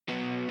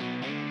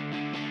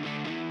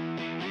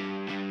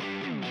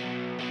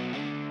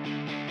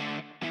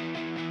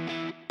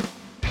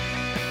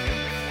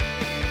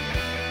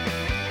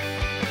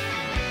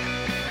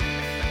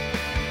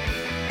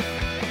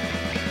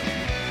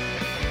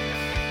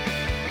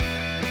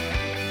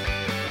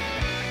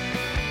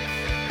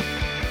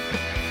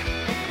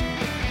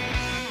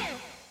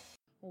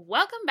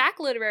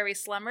literary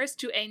slummers,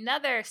 to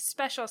another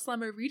special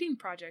Slumber Reading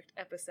Project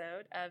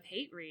episode of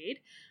Hate Read.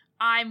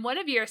 I'm one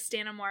of your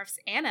Stanimorphs,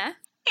 Anna.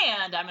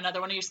 And I'm another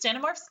one of your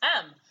Stanimorphs,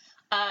 M.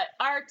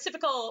 Our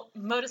typical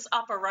modus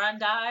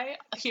operandi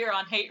here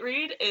on Hate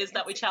Read is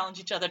that we challenge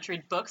each other to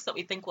read books that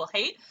we think we'll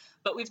hate,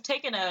 but we've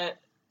taken a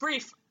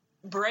brief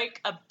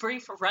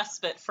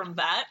respite from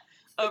that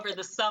over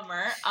the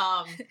summer,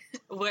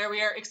 where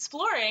we are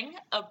exploring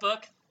a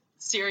book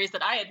series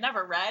that I had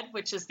never read,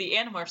 which is the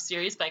Animorph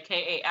series by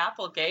K.A.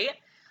 Applegate,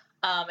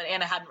 and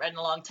Anna hadn't read in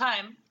a long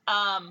time.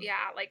 Yeah,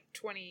 like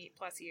 20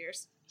 plus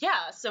years.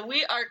 Yeah, so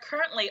we are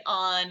currently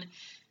on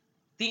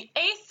the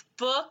 8th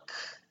book.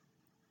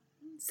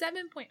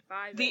 7.5.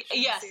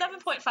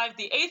 7.5,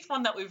 the 8th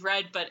one that we've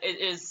read, but it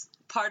is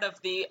part of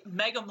the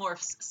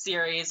Megamorphs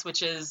series,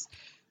 which is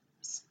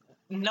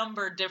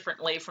numbered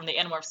differently from the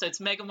Animorphs. So it's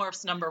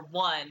Megamorphs number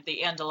 1,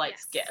 the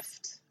Andalite's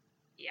Gift.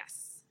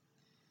 Yes.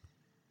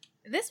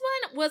 This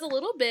one was a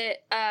little bit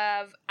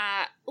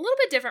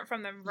different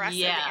from the rest of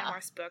the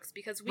Animorphs books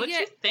because we What'd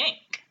you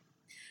think?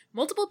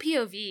 Multiple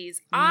POVs.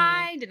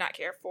 I did not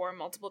care for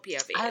multiple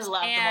POVs. I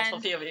love the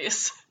multiple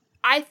POVs.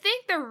 I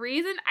think the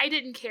reason I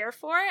didn't care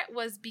for it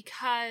was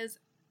because,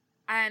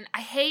 and I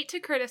hate to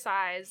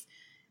criticize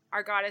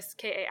our goddess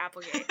K.A.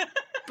 Applegate,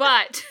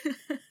 but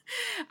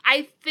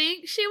I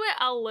think she went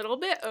a little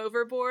bit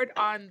overboard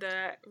on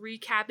the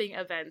recapping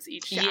events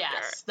each chapter.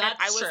 Yes, that's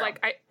I was true.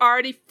 like, I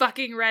already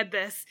fucking read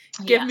this.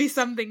 Give me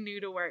something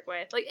new to work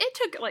with. Like, it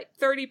took like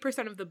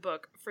 30% of the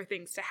book for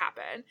things to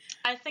happen.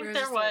 I think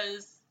there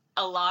was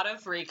a lot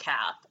of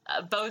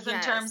recap, both in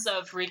terms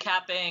of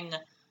recapping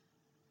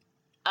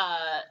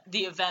the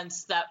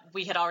events that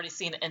we had already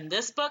seen in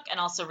this book and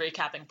also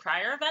recapping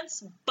prior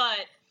events.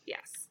 But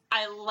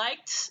I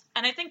liked,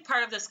 and I think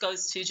part of this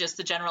goes to just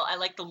the general, I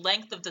like the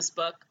length of this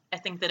book. I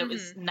think that it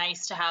was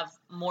nice to have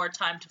more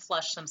time to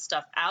flesh some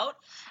stuff out.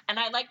 And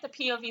I like the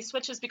POV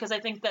switches because I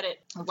think that it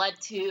led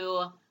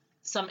to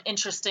some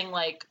interesting,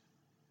 like,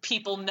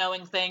 people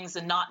knowing things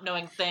and not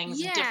knowing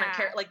things, and different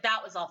characters. Like,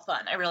 that was all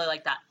fun. I really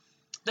like that.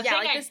 This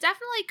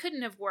definitely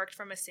couldn't have worked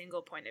from a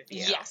single point of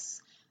view.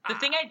 Yes. The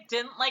thing I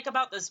didn't like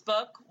about this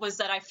book was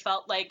that I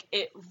felt like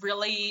it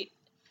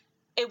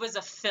was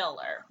a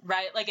filler,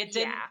 right? Like,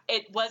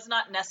 it was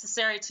not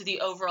necessary to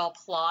the overall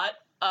plot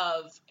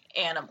of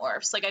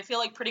Animorphs. Like, I feel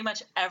like pretty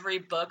much every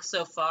book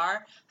so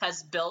far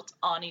has built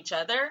on each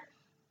other.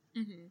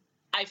 Mm-hmm.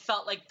 I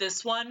felt like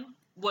this one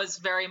was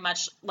very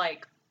much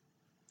like,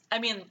 I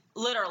mean,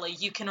 literally,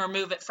 you can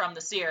remove it from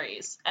the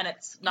series, and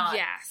it's not.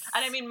 Yes.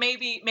 And I mean,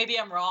 maybe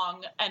I'm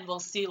wrong, and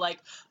we'll see, like,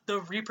 the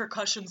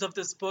repercussions of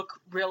this book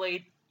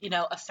really,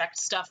 affect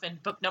stuff in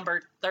book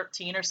number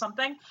 13 or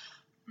something.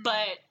 Mm-hmm.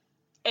 But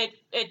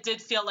it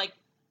did feel like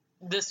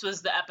this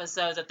was the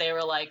episode that they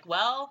were like,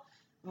 well,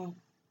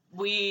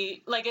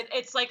 we, like,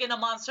 it's like in a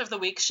Monster of the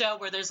Week show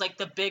where there's, like,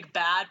 the big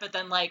bad, but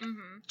then, like,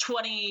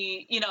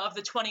 20, of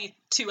the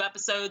 22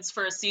 episodes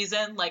for a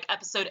season, like,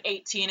 episode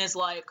 18 is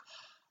like,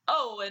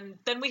 oh, and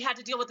then we had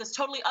to deal with this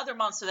totally other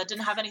monster that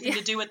didn't have anything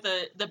to do with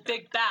the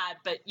big bad,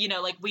 but,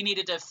 like, we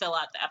needed to fill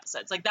out the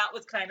episodes. Like, that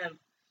was kind of,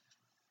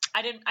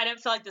 I didn't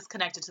feel like this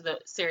connected to the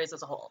series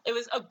as a whole. It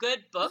was a good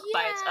book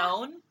by its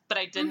own, but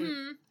I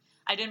didn't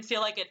feel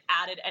like it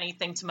added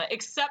anything to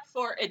except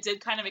for it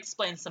did kind of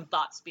explain some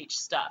thought speech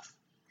stuff.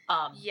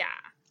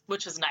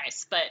 Which was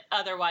nice, but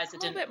otherwise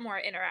it didn't. A little bit more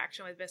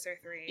interaction with Mr.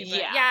 3. But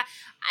yeah.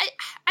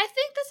 I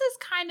think this is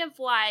kind of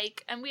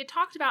like, and we had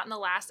talked about in the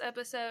last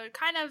episode,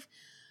 kind of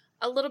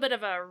a little bit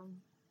of a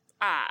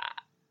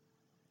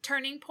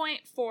turning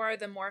point for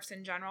the morphs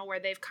in general, where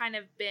they've kind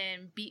of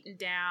been beaten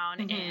down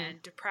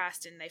and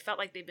depressed, and they felt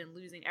like they've been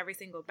losing every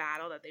single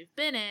battle that they've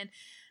been in.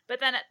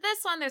 But then at this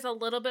one, there's a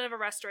little bit of a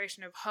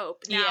restoration of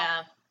hope.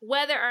 Now,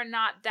 whether or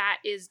not that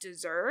is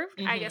deserved,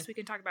 I guess we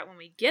can talk about when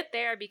we get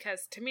there,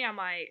 because to me, I'm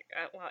like,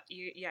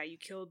 you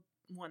killed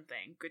one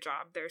thing. Good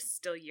job. There's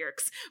still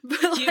Yeerks.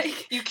 But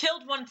you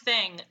killed one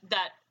thing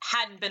that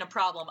hadn't been a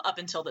problem up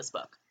until this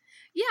book.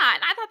 Yeah,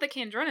 and I thought the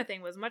Kandrona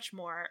thing was much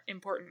more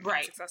important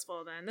and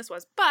successful than this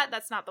was, but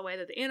that's not the way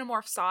that the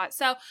Animorphs saw it.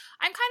 So I'm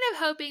kind of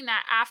hoping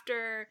that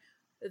after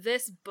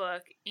this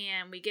book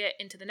and we get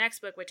into the next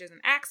book, which is an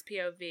Axe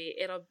POV,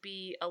 it'll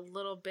be a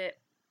little bit,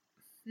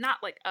 not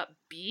like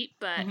upbeat,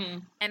 but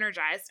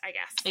energized, I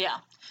guess. Yeah.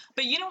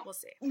 But we'll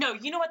see. No,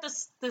 you know what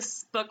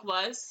this book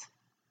was?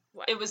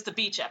 What? It was the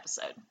beach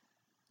episode.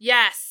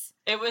 Yes.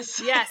 It was.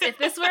 Yes, if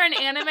this were an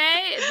anime,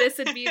 this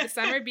would be the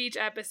Summer Beach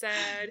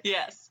episode.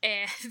 Yes.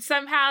 And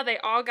somehow they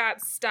all got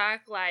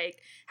stuck, like,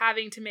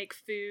 having to make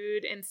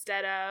food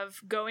instead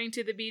of going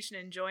to the beach and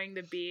enjoying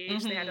the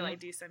beach. They had to, like,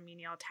 do some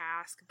menial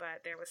task,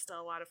 but there was still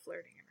a lot of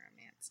flirting and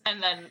romance.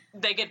 And then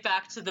they get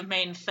back to the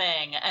main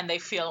thing, and they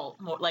feel,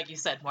 more, like you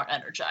said, more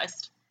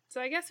energized. So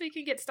I guess we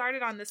can get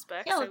started on this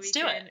book. Yeah, so let's we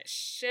do can it.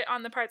 shit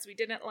on the parts we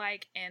didn't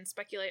like and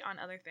speculate on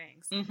other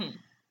things.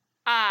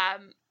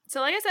 Mm-hmm. So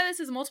like I said, this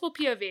is multiple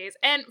POVs,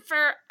 and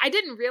I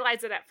didn't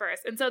realize it at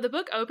first, and so the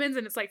book opens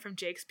and it's like from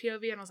Jake's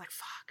POV, and I was like,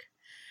 fuck,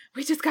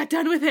 we just got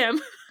done with him.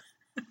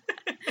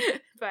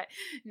 But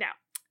no,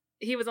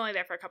 he was only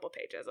there for a couple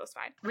pages. It was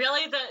fine.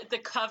 Really, the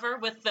cover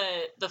with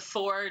the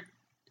 4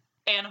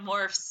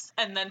 Animorphs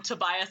and then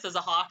Tobias as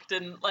a hawk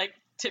didn't, like,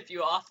 tip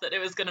you off that it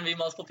was going to be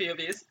multiple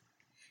POVs?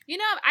 You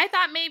know, I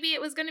thought maybe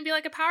it was going to be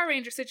like a Power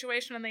Ranger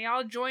situation and they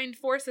all joined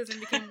forces and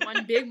became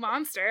one big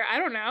monster. I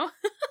don't know.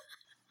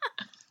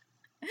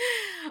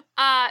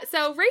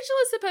 So Rachel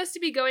is supposed to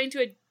be going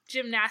to a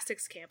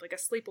gymnastics camp, like a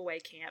sleepaway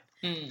camp,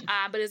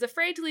 but is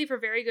afraid to leave her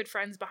very good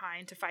friends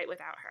behind to fight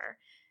without her.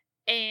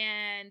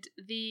 And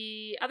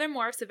the other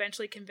morphs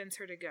eventually convince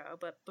her to go,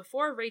 but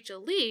before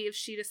Rachel leaves,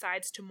 she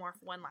decides to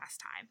morph one last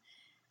time.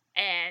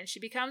 And she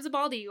becomes a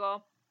bald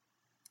eagle,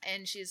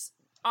 and she's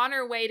on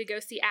her way to go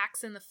see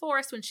Axe in the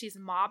forest when she's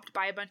mobbed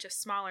by a bunch of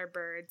smaller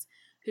birds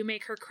who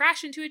make her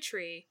crash into a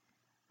tree,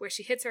 where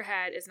she hits her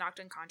head, is knocked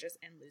unconscious,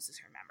 and loses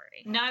her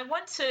memory. Now, I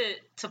want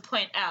to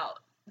point out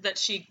that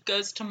she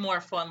goes to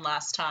morph one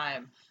last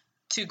time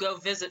to go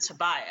visit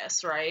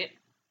Tobias, right?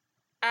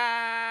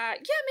 Yeah,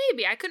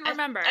 maybe. I couldn't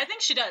remember. I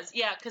think she does,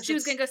 yeah. Because she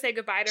was going to go say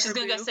goodbye to her She's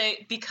going to boo. go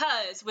say,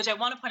 because, which I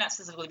want to point out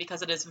specifically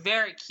because it is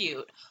very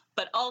cute,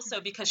 but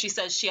also because she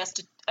says she has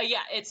to,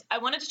 I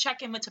wanted to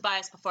check in with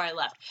Tobias before I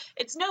left.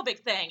 It's no big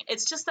thing.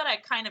 It's just that I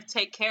kind of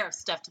take care of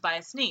stuff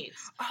Tobias needs.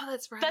 Oh,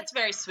 that's right. That's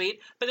very sweet.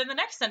 But then the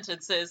next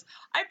sentence is,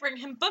 I bring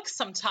him books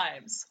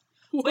sometimes.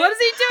 What is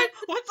he doing?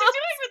 What's he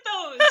doing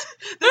with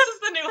those? This is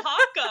the new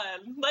Hawk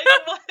gun. Like,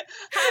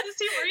 how does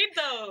he read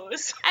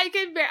those?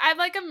 I'm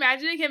like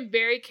imagining him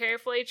very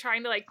carefully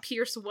trying to like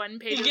pierce one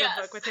page of the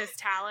book with his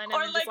talon,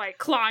 and then just like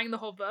clawing the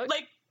whole book,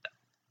 like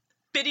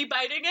bitty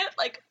biting it,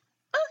 like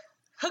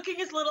hooking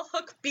his little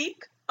hook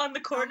beak on the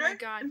corner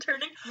and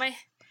turning.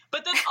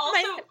 But then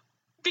also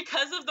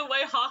because of the way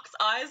Hawk's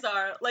eyes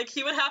are, like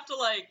he would have to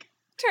like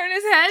turn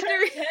his head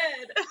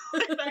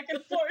back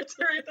and forth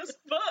to read this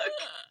book.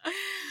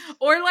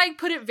 Or like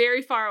put it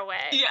very far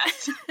away.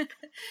 Yes.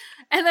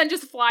 And then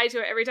just fly to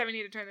it every time you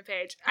need to turn the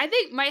page. I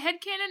think my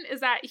headcanon is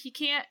that he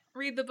can't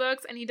read the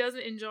books and he doesn't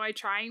enjoy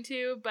trying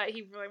to, but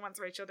he really wants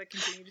Rachel to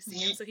continue to see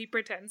him, so he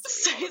pretends to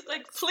read. So he's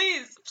like,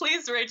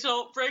 please,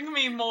 Rachel, bring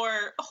me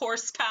more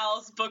Horse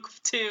Pals book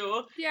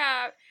 2.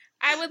 Yeah.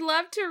 I would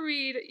love to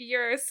read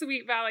your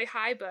Sweet Valley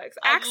High books.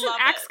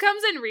 Axe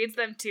comes and reads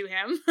them to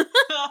him.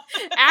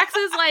 Axe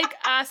is like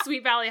a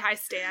Sweet Valley High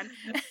stan.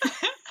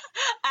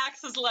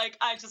 Axe is like,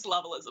 I just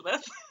love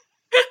Elizabeth.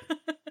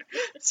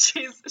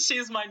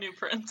 She's my new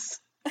prince.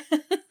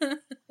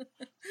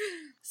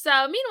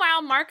 So,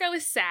 meanwhile, Marco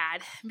is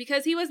sad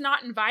because he was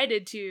not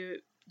invited to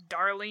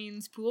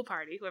Darlene's pool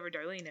party, whoever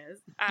Darlene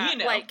is.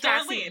 Like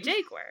Cassie and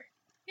Jake were.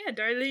 Yeah,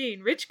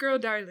 Darlene. Rich girl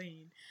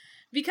Darlene.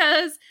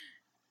 Because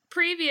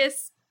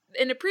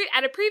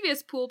at a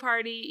previous pool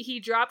party,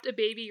 he dropped a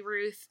baby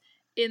Ruth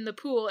in the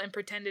pool and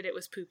pretended it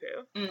was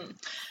poo-poo.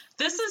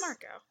 This is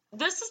Marco.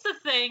 This is the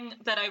thing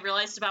that I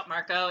realized about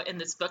Marco in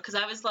this book, because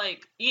I was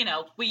like,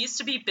 we used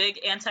to be big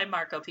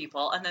anti-Marco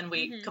people, and then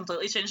we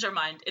completely changed our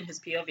mind in his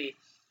POV.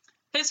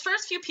 His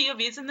first few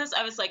POVs in this,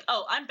 I was like,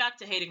 oh, I'm back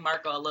to hating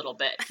Marco a little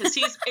bit, because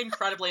he's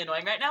incredibly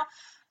annoying right now.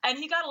 And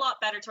he got a lot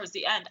better towards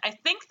the end. I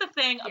think the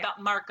thing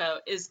about Marco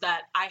is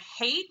that I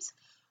hate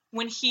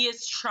when he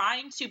is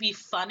trying to be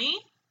funny,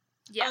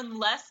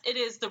 unless it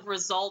is the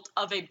result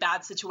of a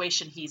bad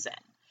situation he's in.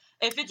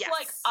 If it's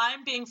like,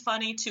 I'm being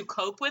funny to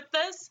cope with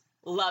this,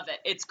 love it.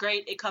 It's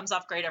great. It comes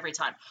off great every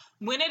time.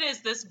 When it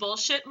is this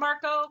bullshit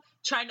Marco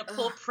trying to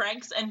pull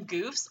pranks and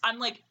goofs, I'm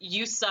like,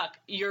 you suck.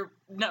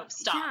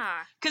 Stop. Yeah.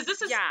 Because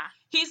this is,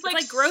 he's it's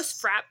like gross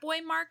frat boy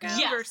Marco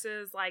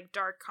versus like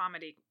dark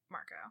comedy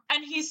Marco.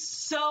 And he's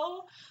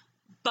so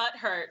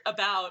butthurt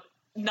about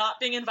not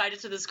being invited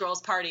to this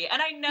girl's party.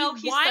 And I know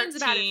he's 13. He whines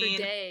about it for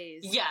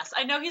days. Yes,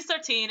 I know he's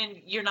 13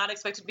 and you're not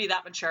expected to be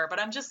that mature, but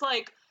I'm just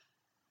like,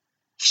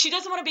 she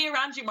doesn't want to be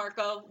around you,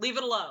 Marco. Leave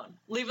it alone.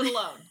 Leave it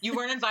alone. You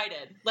weren't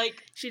invited.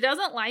 Like, she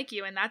doesn't like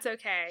you, and that's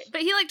okay.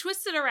 But he like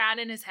twisted around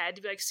in his head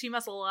to be like, she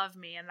must love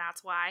me, and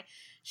that's why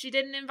she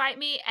didn't invite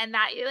me. And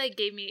that like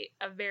gave me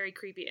a very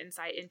creepy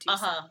insight into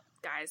some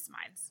guys'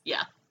 minds.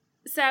 Yeah.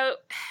 So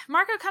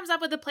Marco comes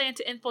up with a plan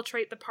to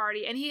infiltrate the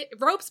party, and he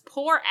ropes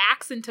poor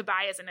Axe and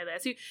Tobias into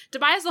this.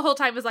 Tobias the whole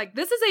time was like,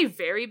 this is a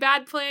very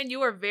bad plan.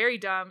 You are very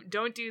dumb.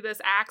 Don't do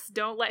this, Axe.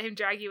 Don't let him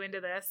drag you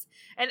into this.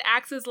 And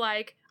Axe is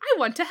like, I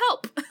want to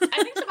help.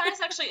 I think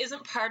Tobias actually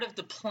isn't part of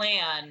the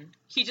plan.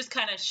 He just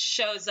kind of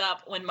shows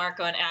up when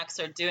Marco and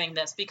Axe are doing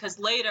this, because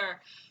later...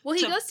 Well,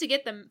 he goes to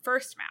get the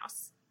first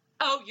mouse.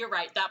 Oh, you're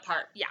right. That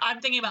part. Yeah. I'm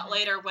thinking about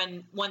later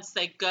once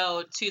they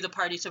go to the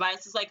party,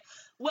 Tobias is like,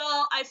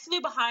 well, I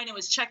flew behind and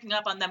was checking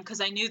up on them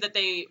because I knew that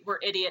they were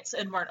idiots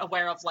and weren't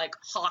aware of like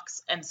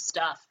hawks and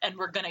stuff and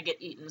were going to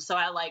get eaten. So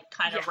I like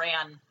kind of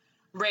ran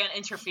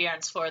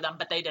interference for them,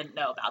 but they didn't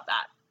know about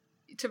that.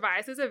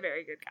 Tobias is a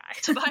very good guy.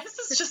 Tobias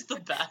is just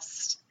the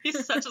best.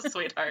 He's such a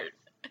sweetheart.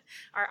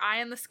 Our eye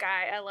in the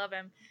sky. I love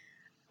him.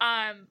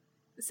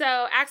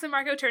 So Axe and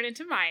Marco turn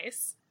into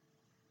mice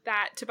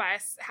that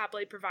Tobias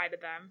happily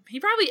provided them. He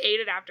probably ate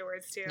it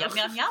afterwards too. Yum,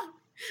 yum, yum.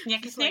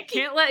 Yucky,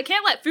 like,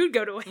 can't let food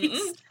go to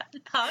waste.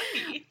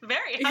 Hungry.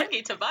 Very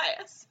hungry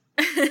Tobias.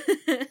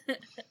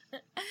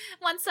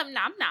 Want some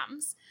nom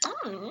noms?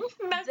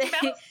 Mousy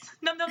mouse.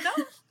 Nom nom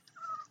nom.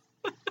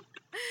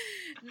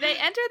 They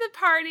enter the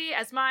party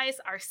as mice,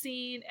 are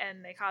seen,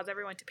 and they cause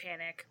everyone to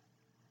panic.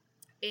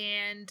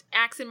 And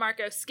Axe and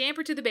Marco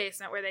scamper to the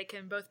basement where they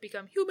can both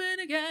become human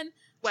again.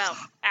 Well,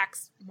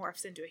 Axe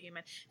morphs into a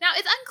human. Now,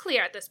 it's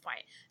unclear at this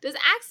point. Does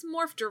Axe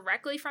morph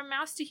directly from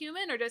mouse to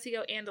human, or does he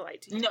go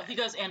Andalite to human? No, he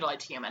goes Andalite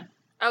to human.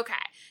 Okay.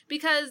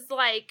 Because,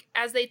 like,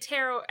 as they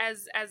tear,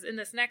 as in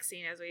this next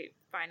scene, as we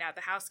find out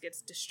the house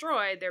gets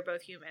destroyed, they're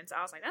both humans.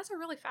 I was like, that's a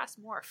really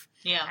fast morph.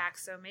 Yeah.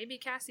 Axe, so maybe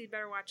Cassie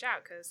better watch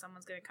out, because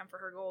someone's going to come for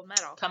her gold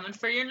medal. Coming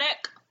for your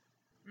neck.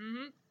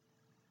 Mm-hmm.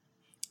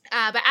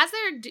 But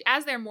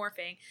as they're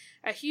morphing,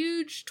 a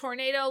huge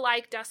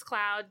tornado-like dust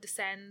cloud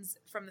descends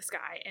from the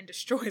sky and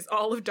destroys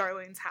all of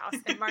Darlene's house.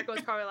 And Marco's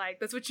probably like,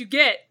 "That's what you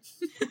get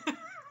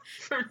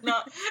for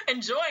not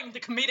enjoying the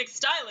comedic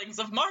stylings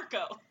of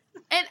Marco."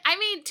 And I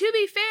mean, to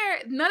be fair,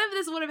 none of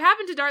this would have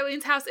happened to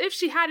Darlene's house if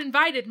she had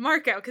invited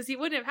Marco, because he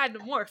wouldn't have had to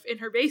morph in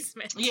her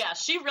basement. Yeah,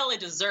 she really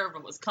deserved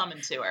what was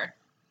coming to her.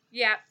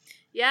 Yep.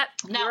 Now,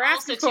 you're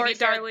asking for it,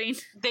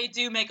 Darlene. They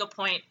do make a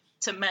point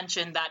to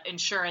mention that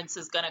insurance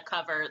is going to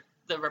cover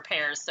the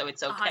repairs, so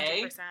it's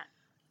okay. 100%.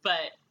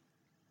 But,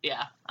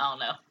 yeah, I don't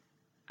know.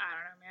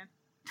 Man.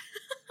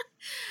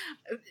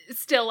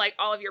 Still, like,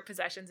 all of your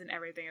possessions and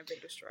everything have been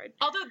destroyed.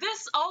 Although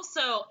this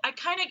also, I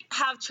kind of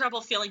have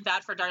trouble feeling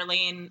bad for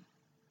Darlene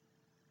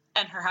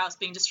and her house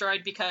being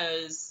destroyed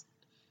because,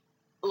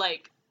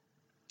 like,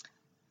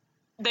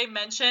 they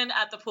mention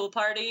at the pool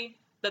party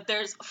that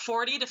there's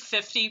 40 to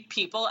 50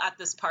 people at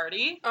this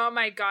party. Oh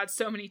my god,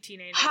 so many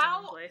teenagers in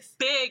one place.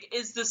 How big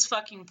is this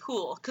fucking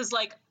pool? Because,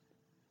 like,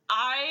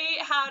 I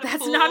had a pool.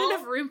 That's not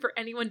enough room for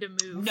anyone to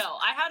move. No,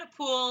 I had a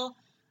pool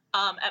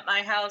at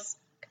my house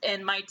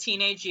in my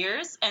teenage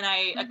years, and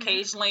I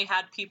occasionally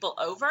had people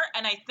over,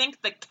 and I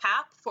think the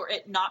cap for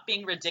it not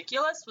being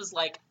ridiculous was,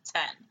 like,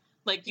 10.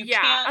 Like, you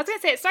can't... I was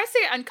gonna say, it starts to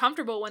get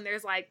uncomfortable when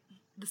there's, like,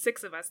 the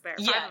 6 of us there.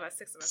 5 of us,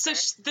 6 of us there.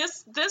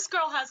 So this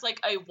girl has, like,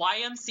 a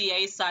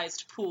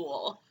YMCA-sized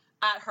pool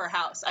at her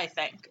house, I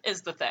think,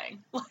 is the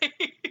thing.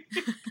 Like...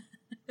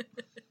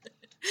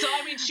 So,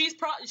 I mean, she's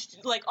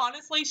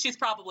honestly, she's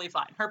probably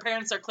fine. Her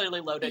parents are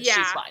clearly loaded. Yeah,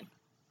 she's fine.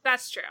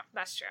 That's true.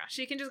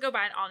 She can just go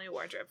buy an all-new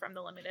wardrobe from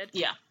the Limited.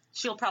 Yeah.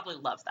 She'll probably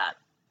love that.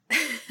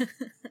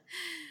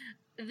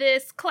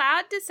 This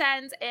cloud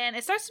descends, and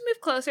it starts to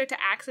move closer to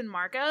Axe and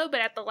Marco,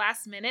 but at the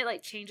last minute,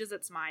 like, changes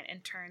its mind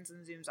and turns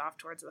and zooms off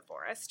towards the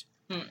forest.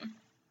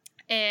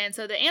 And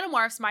so the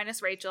Animorphs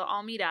minus Rachel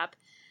all meet up,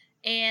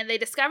 and they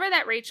discover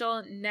that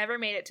Rachel never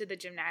made it to the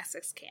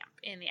gymnastics camp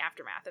in the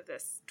aftermath of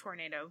this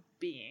tornado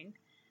being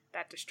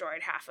that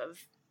destroyed half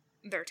of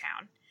their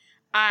town.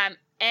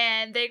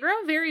 And they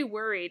grow very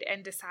worried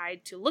and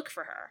decide to look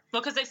for her.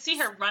 Well, because they see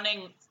her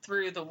running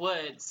through the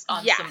woods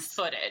on some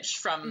footage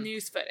from...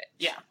 News footage.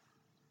 Yeah.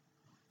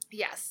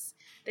 Yes.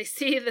 They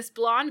see this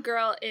blonde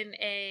girl in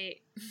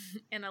a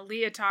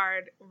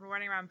leotard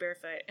running around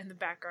barefoot in the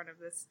background of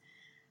this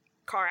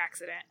car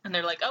accident. And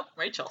they're like, oh,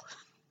 Rachel.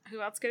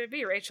 Who else could it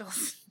be?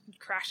 Rachel's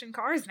crashing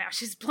cars now.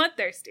 She's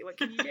bloodthirsty. What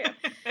can you do?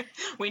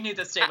 We knew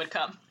this day would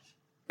come.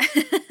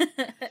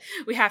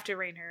 We have to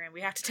rein her in.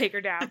 We have to take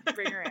her down.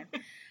 Bring her in.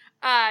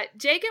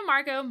 Jake and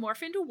Marco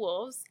morph into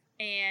wolves,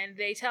 and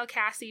they tell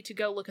Cassie to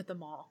go look at the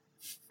mall.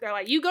 They're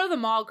like, "You go to the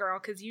mall, girl,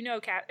 because you know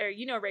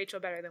Rachel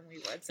better than we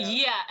would." So.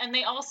 Yeah, and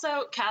they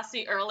also,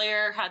 Cassie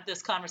earlier had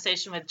this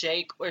conversation with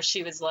Jake where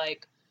she was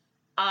like,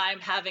 "I'm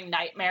having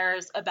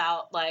nightmares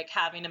about like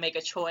having to make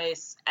a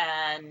choice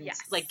and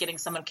like getting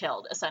someone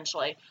killed,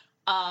 essentially."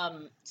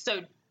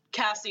 So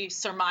Cassie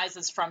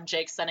surmises from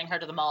Jake sending her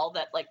to the mall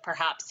that, like,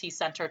 perhaps he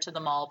sent her to the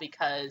mall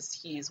because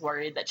he's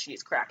worried that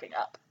she's cracking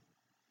up.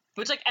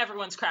 Which, like,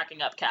 everyone's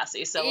cracking up,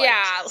 Cassie, so, like,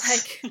 yeah,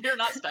 like... you're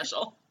not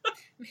special.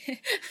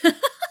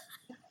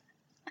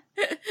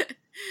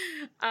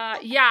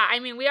 Yeah, I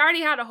mean, we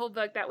already had a whole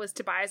book that was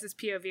Tobias's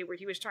POV where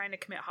he was trying to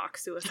commit hawk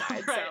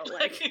suicide, right, so,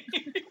 like...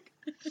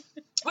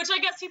 Which I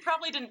guess he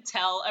probably didn't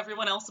tell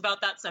everyone else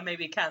about that, so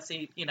maybe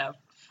Cassie, you know...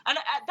 And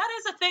that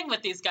is a thing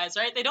with these guys,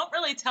 right? They don't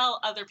really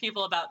tell other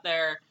people about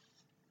their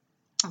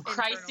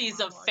crises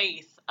of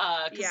faith.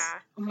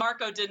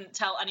 Marco didn't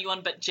tell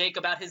anyone but Jake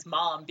about his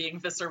mom being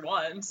Visser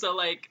 1. So,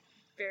 like,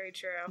 very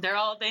true.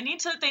 They need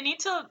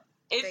to.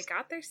 They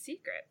got their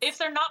secret. If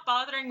they're not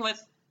bothering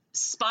with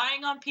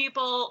spying on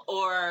people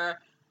or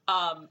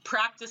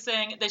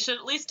practicing, they should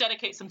at least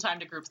dedicate some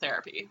time to group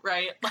therapy,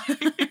 right?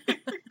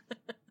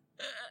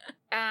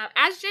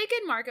 As Jake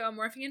and Marco are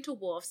morphing into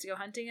wolves to go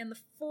hunting in the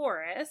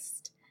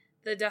forest,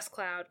 the dust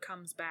cloud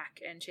comes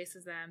back and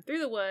chases them through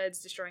the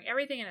woods, destroying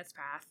everything in its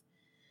path.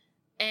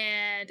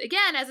 And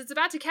again, as it's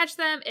about to catch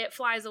them, it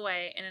flies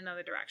away in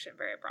another direction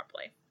very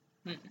abruptly.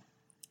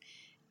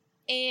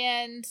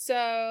 And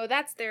so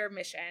that's their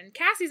mission.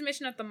 Cassie's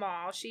mission at the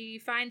mall, she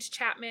finds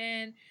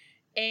Chapman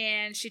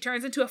and she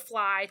turns into a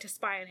fly to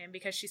spy on him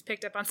because she's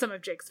picked up on some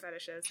of Jake's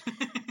fetishes.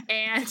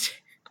 And...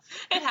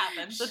 It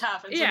happens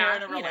when you're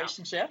in a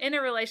relationship. In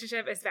a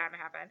relationship, it's bound to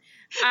happen.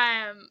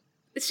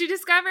 she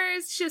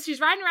discovers she's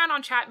riding around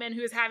on Chapman,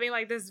 who's having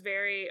like this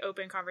very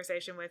open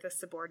conversation with a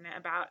subordinate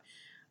about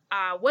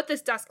what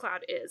this dust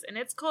cloud is, and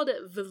it's called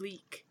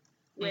Veleek,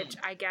 which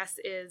I guess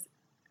is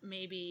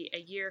maybe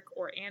a Yeerk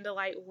or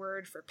Andalite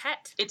word for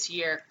pet. It's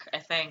Yeerk, I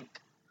think.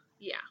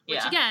 Yeah.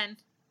 Which again,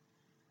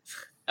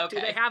 okay.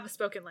 Do they have a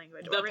spoken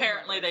language?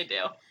 Apparently they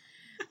do.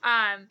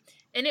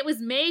 And it was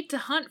made to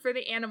hunt for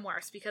the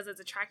Animorphs because it's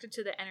attracted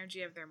to the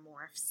energy of their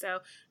morphs. So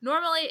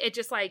normally it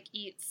just like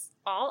eats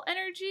all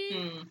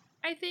energy,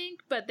 I think,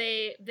 but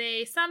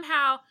they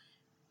somehow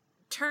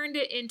turned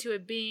it into a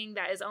being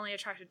that is only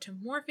attracted to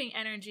morphing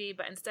energy,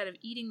 but instead of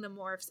eating the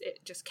morphs, it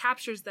just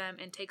captures them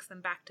and takes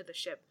them back to the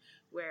ship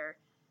where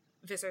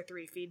Visser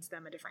 3 feeds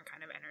them a different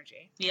kind of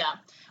energy. Yeah,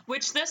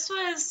 which this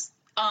was,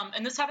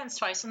 and this happens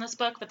twice in this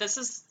book, but this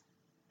is,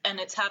 and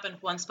it's happened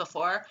once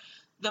before,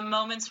 the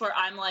moments where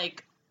I'm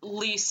like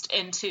least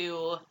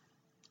into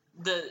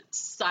the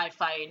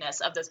sci-fi-ness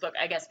of this book,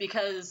 I guess,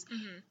 because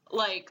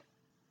like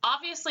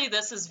obviously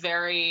this is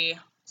very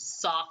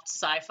soft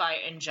sci-fi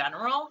in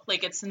general.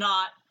 Like it's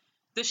not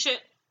the shit,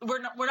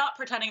 we're not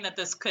pretending that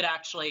this could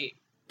actually,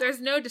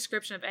 there's no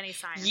description of any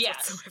science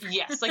whatsoever.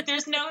 Yes, like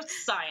there's no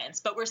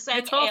science, but we're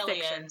saying aliens.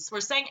 Fiction.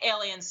 We're saying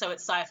aliens, so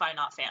it's sci-fi,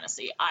 not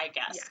fantasy, I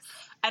guess. Yes.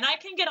 And I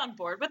can get on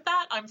board with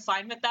that. I'm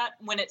fine with that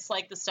when it's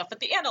like the stuff with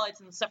the Andalites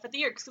and the stuff with the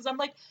Yeerks, because I'm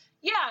like,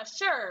 yeah,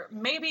 sure,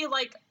 maybe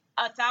like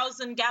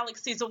 1,000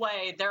 galaxies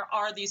away, there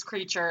are these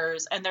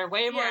creatures, and they're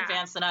way more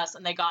advanced than us,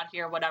 and they got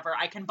here, whatever.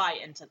 I can buy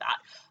into that.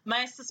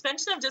 My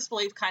suspension of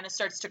disbelief kind of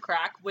starts to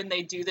crack when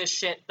they do this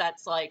shit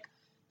that's like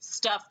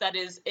stuff that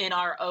is in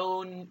our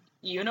own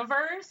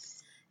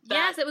universe.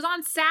 Yes, it was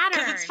on Saturn.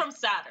 Because it's from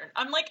Saturn.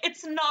 I'm like,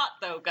 it's not,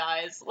 though,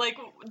 guys. Like,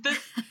 this,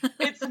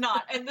 it's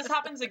not. And this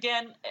happens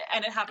again,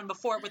 and it happened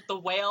before with the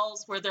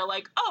whales, where they're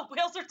like, oh,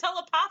 whales are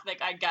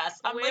telepathic, I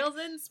guess. I'm whales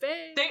like, in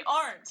space. They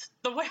aren't.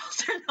 The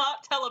whales are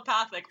not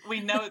telepathic. We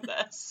know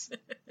this.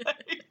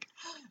 Like,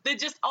 they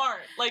just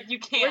aren't. Like, you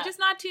can't. We're just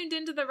not tuned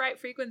into the right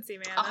frequency,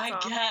 man. That's I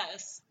all.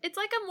 Guess. It's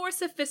like a more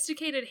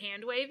sophisticated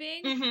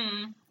hand-waving.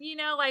 Mm-hmm. You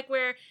know, like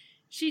where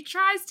she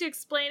tries to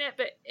explain it,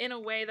 but in a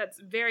way that's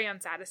very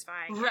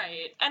unsatisfying.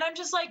 Right. And I'm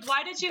just like,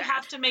 why did you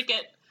have to make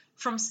it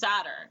from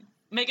Saturn?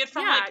 Make it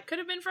from, it could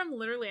have been from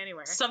literally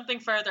anywhere.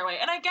 Something further away.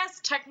 And I guess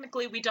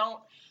technically we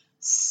don't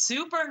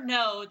super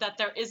know that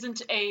there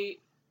isn't a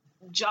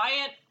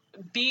giant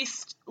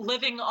beast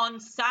living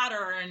on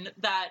Saturn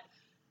that...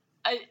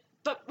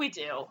 but we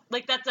do.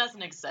 Like, that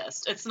doesn't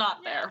exist. It's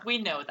not there. We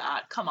know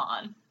that. Come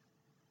on.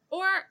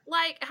 Or,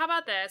 like, how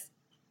about this?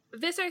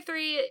 Visser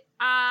 3,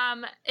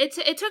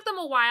 it took them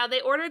a while.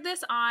 They ordered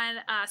this on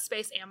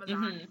Space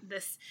Amazon,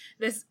 this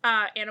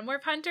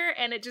Animorph Hunter,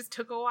 and it just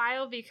took a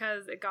while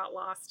because it got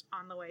lost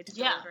on the way to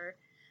deliver.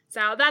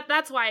 So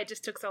that's why it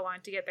just took so long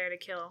to get there to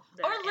kill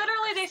the Or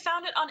literally they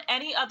found it on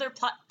any other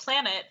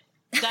planet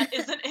that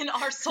isn't in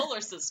our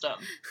solar system.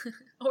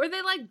 Or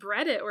they, like,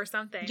 bred it or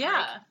something. Yeah.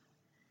 Like,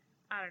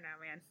 I don't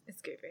know, man.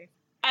 It's goofy.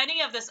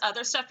 Any of this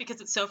other stuff, because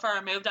it's so far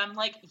removed, I'm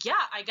like, yeah,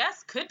 I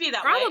guess could be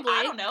that Probably. way.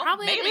 I don't know.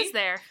 Probably maybe. It is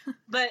there.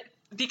 But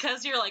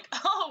because you're like,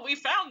 oh, we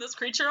found this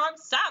creature on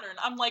Saturn.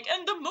 I'm like,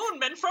 and the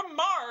moonmen from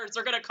Mars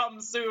are going to come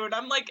soon.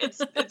 I'm like, it's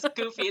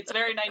goofy. It's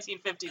very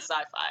 1950s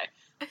sci-fi.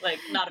 Like,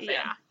 not a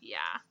fan. Yeah.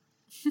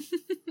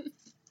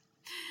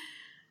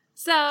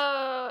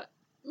 So,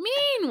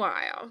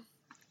 meanwhile,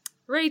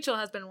 Rachel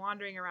has been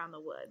wandering around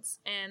the woods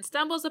and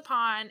stumbles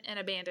upon an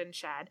abandoned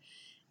shed.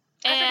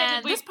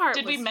 And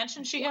did we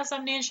mention she has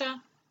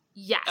amnesia?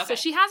 Yeah, okay. So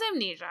she has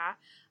amnesia.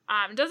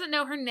 Doesn't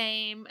know her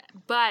name,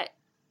 but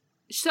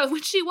so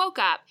when she woke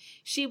up,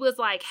 she was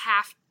like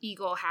half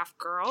eagle, half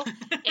girl,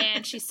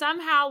 and she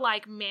somehow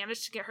like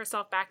managed to get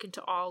herself back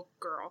into all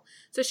girl.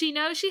 So she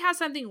knows she has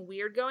something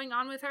weird going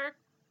on with her,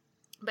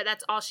 but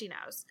that's all she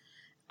knows.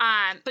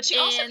 But she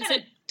also kind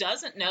of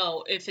doesn't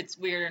know if it's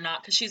weird or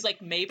not, because she's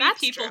like, maybe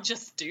people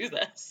just do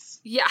this.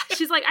 Yeah,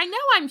 she's like, I know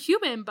I'm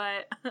human,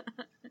 but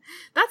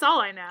that's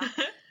all I know.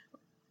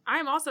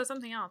 I'm also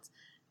something else.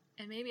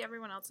 And maybe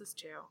everyone else is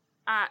too.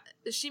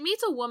 She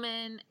meets a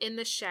woman in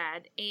the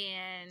shed,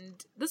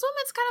 and this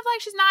woman's kind of like,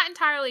 she's not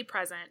entirely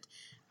present,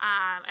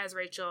 as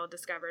Rachel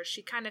discovers.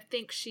 She kind of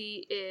thinks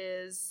she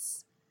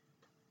is...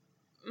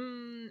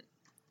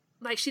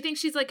 like, she thinks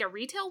she's like a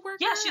retail worker.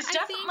 Yeah, she's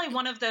definitely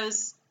one of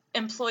those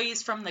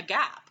employees from the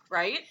Gap,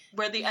 right?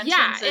 Where the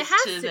entrance is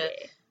to the...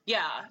 Be.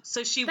 Yeah,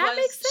 so she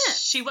makes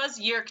sense. She was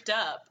yeerked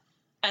up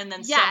and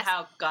then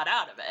somehow got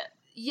out of it.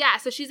 Yeah,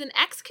 so she's an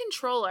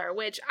ex-controller,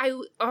 which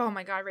oh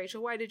my god,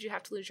 Rachel, why did you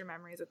have to lose your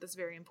memories at this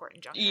very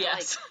important juncture?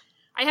 Yes.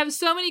 Like, I have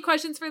so many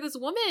questions for this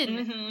woman.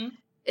 Mm-hmm.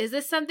 Is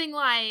this something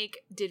like,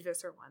 did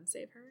Visser 1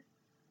 save her?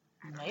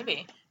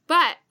 Maybe.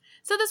 But,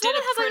 so this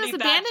woman has like this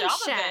abandoned job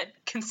shed. Of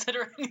it,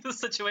 considering the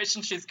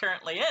situation she's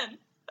currently in.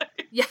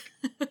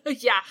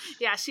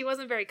 Yeah, she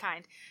wasn't very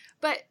kind.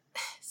 But,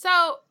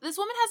 so, this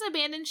woman has an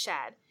abandoned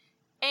shed,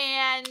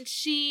 and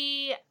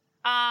she,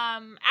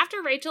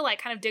 after Rachel,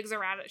 like, kind of digs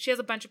around, she has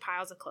a bunch of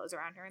piles of clothes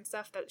around her and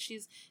stuff that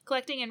she's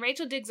collecting, and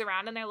Rachel digs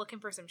around, and they're looking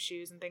for some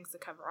shoes and things to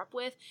cover up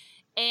with,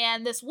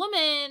 and this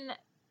woman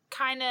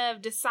kind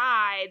of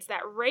decides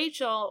that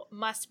Rachel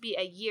must be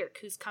a Yeerk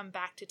who's come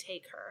back to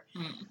take her,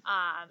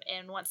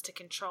 and wants to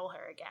control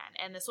her again.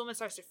 And this woman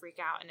starts to freak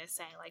out and is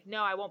saying, like,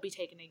 no, I won't be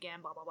taken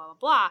again, blah, blah, blah, blah,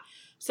 blah.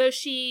 So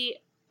she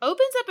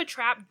opens up a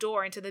trap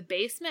door into the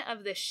basement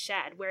of this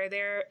shed where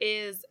there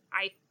is,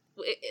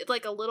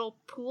 like a little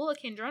pool, a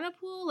Kandrona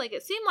pool. Like,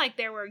 it seemed like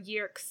there were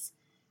Yeerks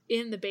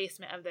in the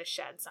basement of this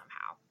shed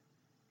somehow.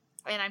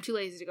 And I'm too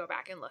lazy to go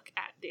back and look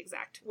at the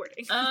exact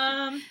wording.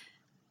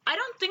 I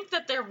don't think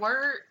that there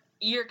were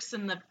Yeerks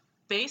in the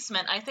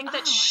basement. I think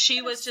that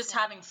she was just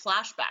having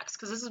flashbacks,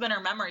 because this is when her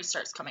memory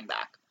starts coming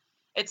back.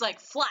 It's like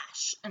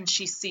flash, and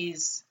she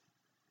sees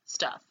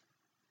stuff.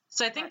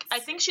 So I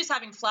think she's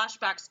having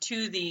flashbacks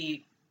to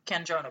the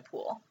Kandrona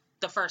pool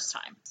the first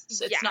time.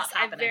 So it's not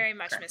happening. I very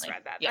much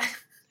misread that. Yeah.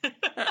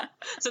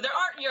 So there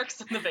aren't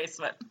Yeerks in the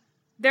basement.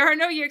 There are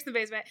no Yeerks in the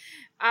basement.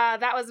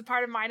 That was a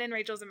part of mine and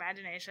Rachel's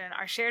imagination,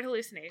 our shared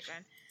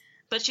hallucination.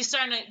 But she's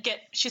starting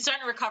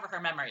to recover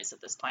her memories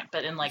at this point,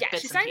 but in like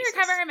bits she's starting and pieces. to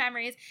recover her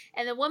memories,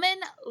 and the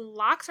woman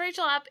locks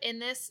Rachel up in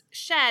this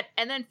shed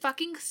and then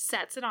fucking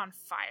sets it on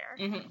fire.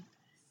 Mm-hmm.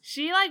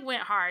 She like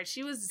went hard.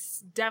 She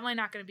was definitely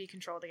not going to be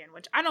controlled again,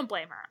 which I don't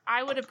blame her.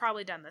 I would have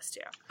probably done this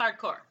too.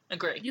 Hardcore,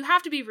 agree. You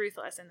have to be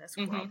ruthless in this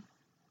world.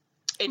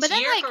 It's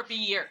Yeerk or be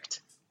Yeerked.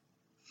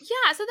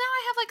 Yeah, so now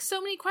I have like so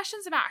many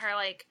questions about her.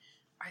 Like,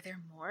 are there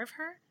more of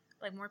her?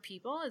 Like, more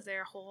people? Is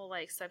there a whole,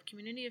 like,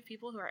 sub-community of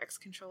people who are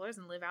ex-controllers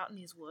and live out in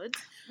these woods?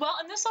 Well,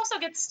 and this also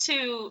gets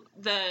to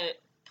the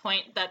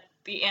point that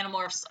the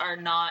Animorphs are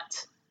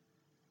not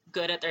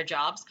good at their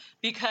jobs,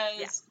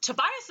 because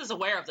Tobias is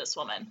aware of this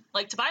woman.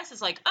 Like, Tobias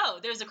is like, oh,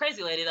 there's a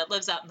crazy lady that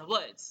lives out in the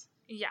woods.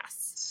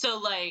 Yes. So,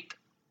 like,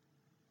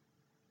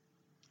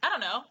 I don't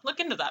know. Look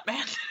into that,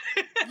 man.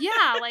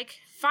 Yeah, like,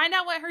 find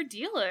out what her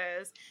deal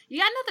is. You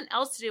got nothing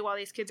else to do while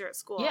these kids are at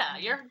school. Yeah,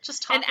 you're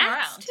just talking around.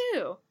 And Axe,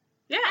 too.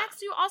 Yeah.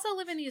 Axe, you also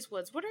live in these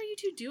woods. What are you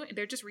two doing?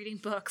 They're just reading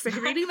books. They're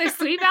reading their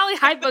Sweet Valley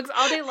High books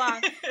all day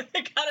long.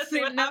 They gotta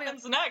see what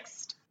happens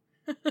next.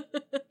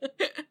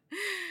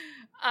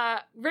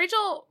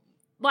 Rachel,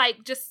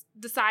 like, just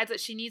decides that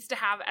she needs to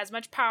have as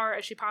much power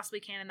as she possibly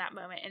can in that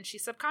moment, and she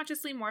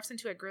subconsciously morphs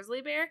into a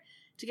grizzly bear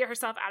to get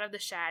herself out of the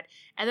shed,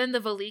 and then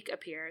the Valik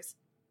appears.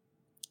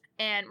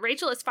 And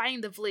Rachel is fighting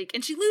the Valik,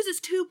 and she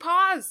loses 2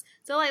 paws.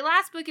 So, like,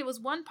 last book it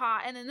was 1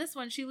 paw, and then this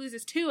one she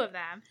loses 2 of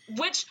them.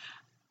 Which...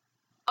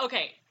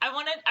 Okay, I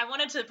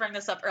wanted to bring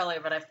this up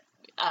earlier, but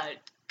I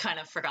kind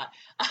of forgot.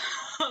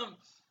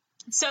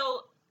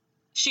 So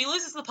she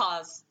loses the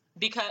paws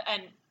because,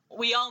 and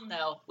we all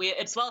know,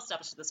 it's well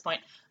established at this point,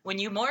 when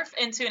you morph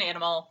into an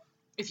animal,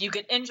 if you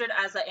get injured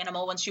as that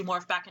animal, once you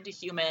morph back into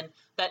human,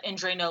 that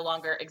injury no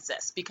longer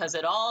exists because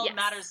it all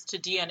matters to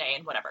DNA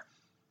and whatever.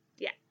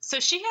 Yeah. So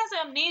she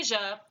has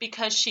amnesia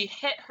because she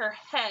hit her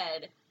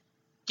head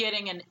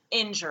getting an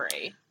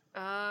injury.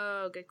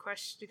 Oh, good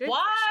question.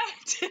 Why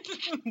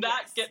didn't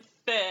that get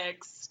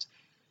fixed?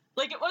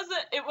 Like, it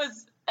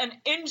was an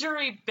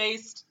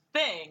injury-based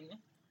thing.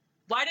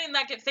 Why didn't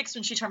that get fixed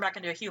when she turned back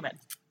into a human?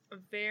 A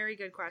very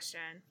good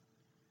question.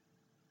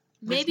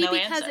 Maybe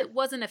because it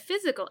wasn't a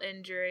physical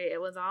injury, it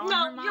was all in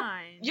her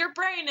mind. Your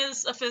brain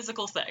is a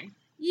physical thing.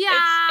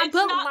 Yeah, it's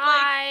but not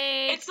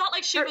like... It's not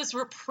like she was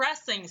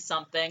repressing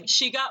something.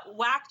 She got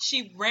whacked.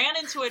 She ran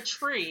into a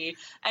tree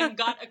and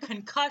got a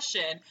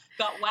concussion,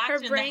 got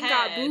whacked in the head. Her brain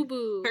got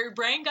boo-boo. Her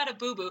brain got a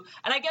boo-boo.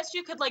 And I guess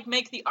you could, like,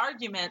 make the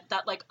argument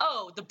that, like,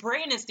 oh, the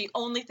brain is the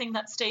only thing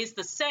that stays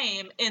the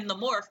same in the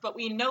morph, but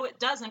we know it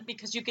doesn't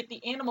because you get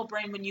the animal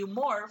brain when you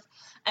morph.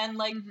 And,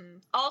 like,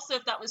 also,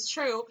 if that was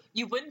true,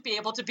 you wouldn't be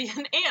able to be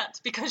an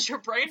ant because your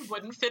brain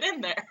wouldn't fit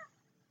in there.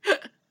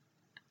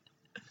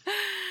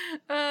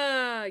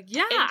 I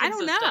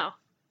don't know.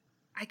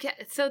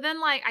 So then,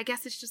 like, I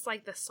guess it's just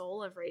like the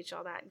soul of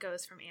Rachel that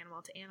goes from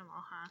animal to animal,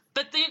 huh?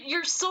 But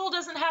your soul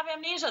doesn't have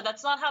amnesia.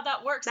 That's not how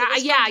that works. It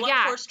was from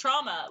blunt force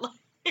trauma.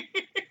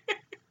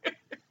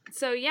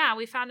 So yeah,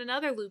 we found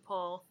another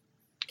loophole.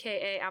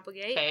 K.A.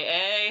 Applegate.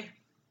 K.A.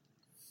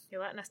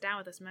 You're letting us down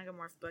with this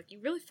Megamorph book. You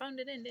really phoned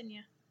it in, didn't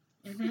you?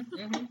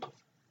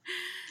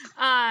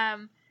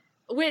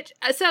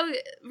 So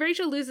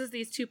Rachel loses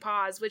these 2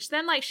 paws, which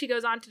then, like, she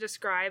goes on to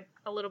describe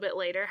a little bit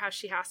later how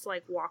she has to,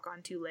 like, walk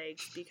on 2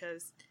 legs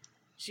because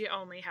she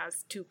only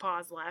has 2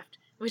 paws left,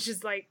 which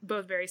is, like,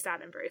 both very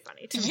sad and very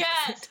funny to me.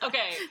 Yes,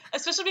 okay.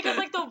 Especially because,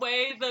 like, the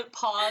way the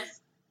paws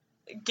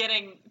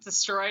getting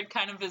destroyed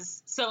kind of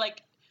is, so,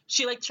 like,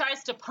 she, like,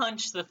 tries to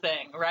punch the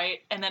thing, right?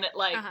 And then it,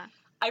 like,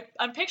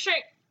 I'm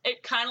picturing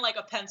it kind of like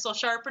a pencil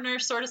sharpener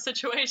sort of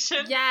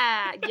situation.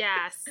 Yeah,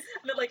 yes.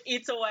 And it, like,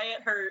 eats away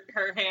at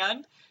her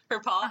hand. Her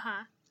paw.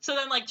 So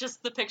then, like,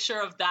 just the picture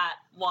of that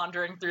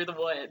wandering through the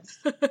woods.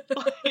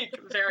 Like,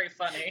 very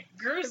funny.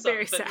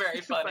 Gruesome, but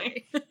very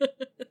funny.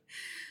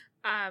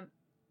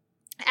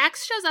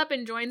 Axe shows up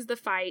and joins the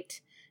fight.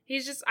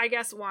 He's just, I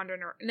guess,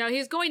 wandering around. No,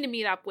 he's going to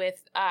meet up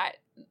with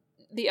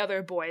the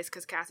other boys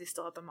because Cassie's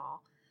still at the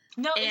mall.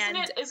 No,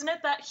 isn't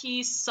it that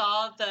he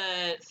saw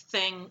the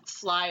thing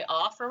fly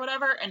off or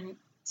whatever and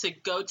to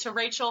go to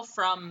Rachel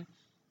from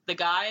the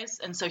guys,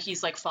 and so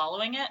he's, like,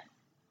 following it?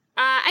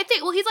 I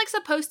think, well, he's, like,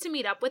 supposed to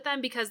meet up with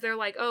them because they're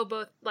like, oh,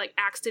 both, like,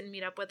 Axe didn't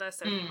meet up with us,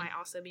 so he might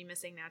also be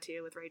missing now,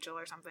 too, with Rachel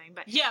or something.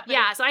 But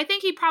yeah, so I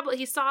think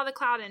he saw the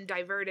cloud and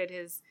diverted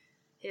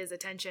his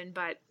attention,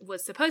 but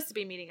was supposed to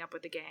be meeting up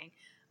with the gang.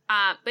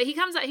 But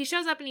he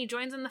shows up and he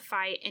joins in the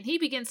fight, and he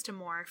begins to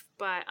morph,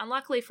 but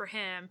unluckily for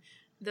him,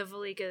 the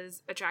Valik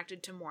is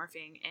attracted to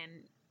morphing,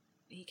 and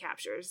he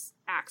captures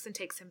Axe and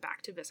takes him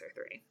back to Visser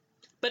 3.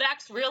 But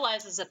Axe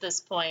realizes at this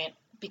point,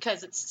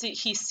 because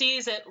he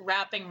sees it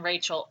wrapping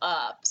Rachel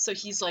up, so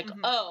he's like,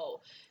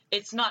 oh,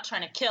 it's not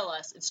trying to kill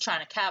us, it's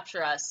trying to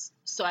capture us,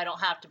 so I don't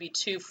have to be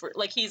too free.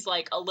 Like, he's,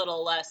 like, a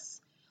little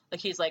less,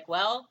 like, he's like,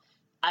 well,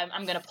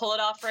 I'm going to pull it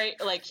off, right?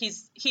 Like,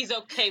 he's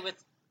okay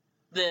with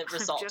the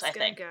result, I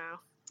think. Go.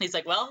 He's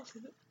like, well,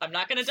 I'm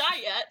not going to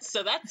die yet,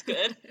 so that's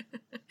good.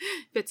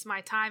 If it's my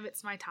time,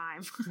 it's my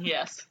time.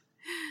 Yes.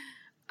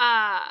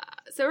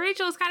 So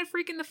Rachel is kind of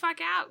freaking the fuck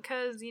out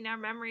because,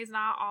 memory's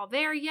not all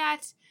there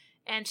yet,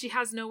 and she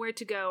has nowhere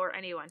to go or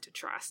anyone to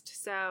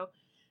trust. So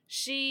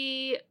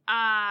she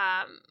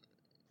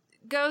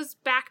goes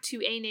back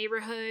to a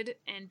neighborhood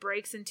and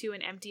breaks into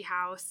an empty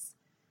house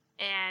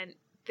and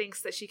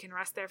thinks that she can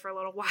rest there for a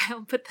little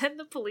while, but then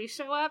the police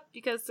show up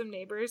because some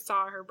neighbors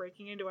saw her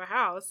breaking into a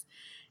house,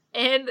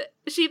 and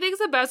she thinks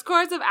the best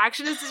course of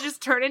action is to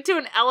just turn into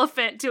an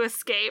elephant to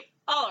escape.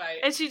 All right.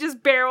 And she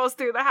just barrels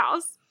through the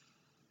house.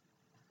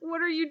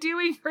 What are you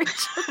doing,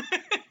 Rachel?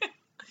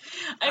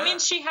 I mean,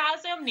 she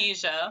has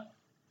amnesia,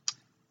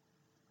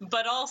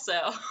 but also...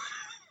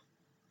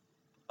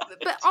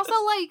 But also,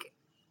 like,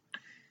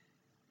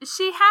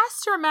 she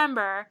has to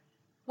remember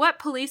what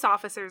police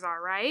officers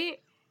are,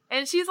 right?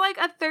 And she's, like,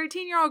 a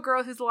 13-year-old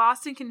girl who's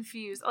lost and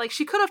confused. Like,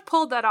 she could have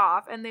pulled that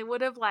off, and they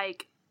would have,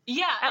 like...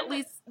 Yeah, at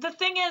least the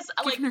thing is,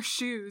 like, her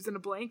shoes and a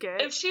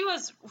blanket. If she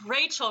was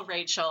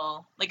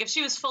Rachel, like, if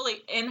she was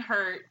fully in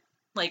her,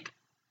 like...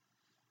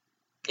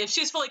 If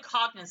she's fully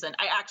cognizant,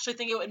 I actually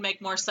think it would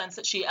make more sense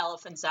that she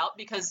elephants out,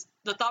 because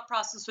the thought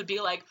process would be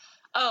like,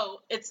 oh,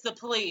 it's the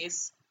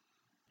police.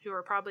 Who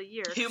are probably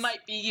Yeerks. Who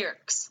might be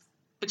Yeerks.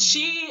 But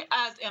she,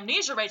 as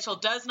Amnesia Rachel,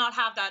 does not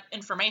have that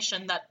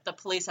information that the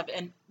police have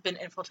been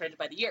infiltrated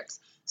by the Yeerks.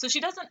 So she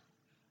doesn't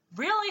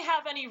really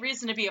have any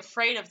reason to be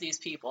afraid of these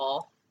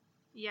people.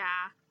 Yeah.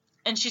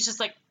 And she's just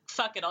like,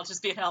 fuck it, I'll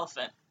just be an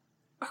elephant.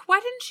 Why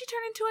didn't she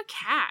turn into a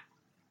cat?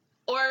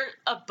 Or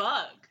a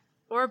bug.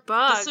 Or a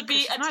bug. This would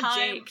be a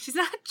time... Jake. She's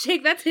not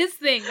Jake. That's his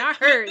thing, not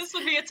hers. This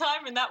would be a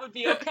time when that would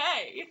be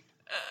okay.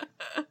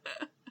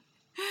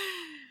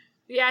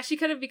 Yeah, she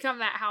could have become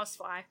that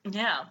housefly.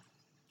 Yeah.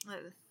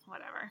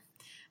 Whatever.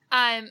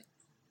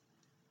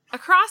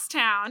 Across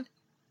town,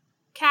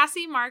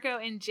 Cassie, Marco,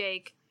 and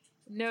Jake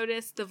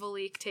notice the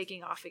Valik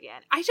taking off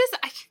again.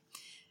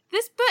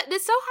 This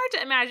is so hard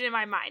to imagine in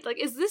my mind. Like,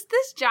 is this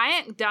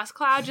giant dust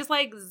cloud just,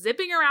 like,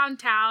 zipping around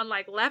town,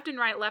 like, left and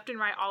right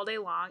all day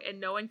long, and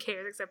no one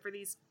cares except for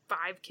these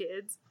 5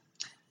 kids?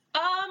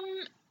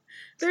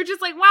 They're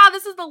just like, wow,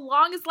 this is the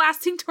longest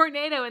lasting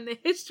tornado in the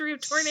history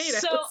of tornadoes.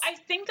 So I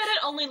think that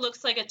it only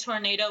looks like a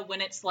tornado when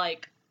it's,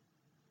 like,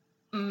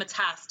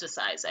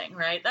 metastasizing,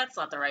 right? That's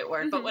not the right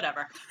word, but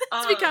whatever.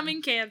 It's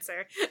becoming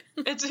cancer.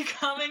 It's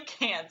becoming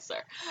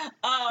cancer.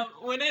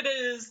 When it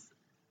is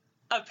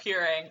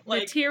appearing,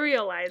 like,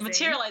 materializing.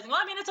 Well,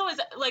 I mean, it's always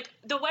like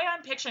the way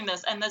I'm picturing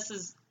this, and this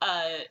is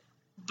a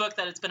book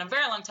that it's been a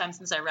very long time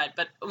since I read,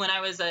 but when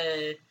I was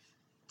a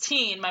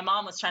teen, my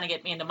mom was trying to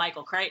get me into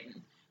Michael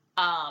Crichton,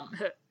 and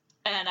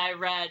I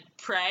read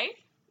Prey,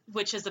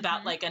 which is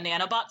about like a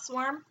nanobot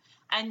swarm,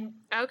 and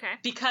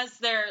because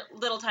they're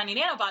little tiny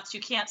nanobots, you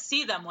can't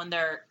see them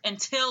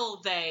until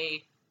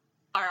they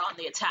are on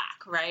the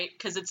attack, right?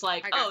 Because it's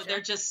like,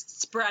 they're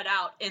just spread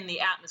out in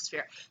the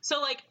atmosphere. So,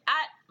 like, at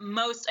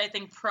most, I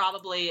think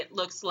probably it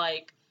looks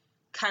like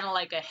kind of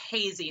like a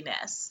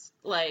haziness.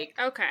 Like,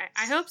 okay,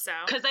 I hope so.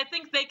 Because I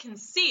think they can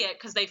see it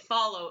because they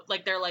follow,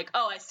 like, they're like,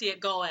 oh, I see it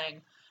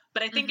going.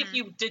 But I think if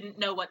you didn't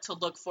know what to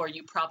look for,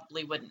 you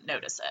probably wouldn't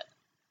notice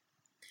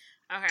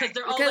it. Okay. Because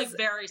they're all, like,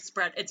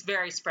 it's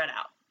very spread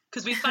out.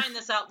 Because we find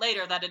this out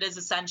later that it is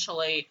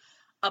essentially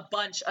a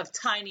bunch of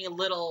tiny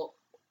little...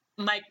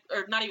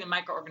 or not even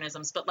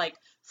microorganisms, but like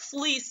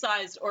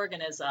flea-sized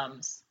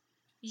organisms.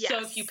 Yes.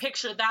 So if you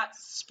picture that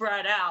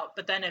spread out,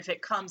 but then if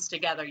it comes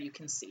together, you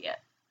can see it.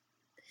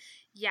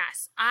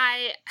 Yes,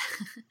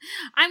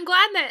 I'm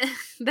glad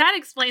that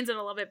explains it a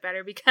little bit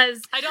better,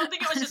 because I don't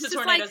think it was just a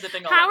tornado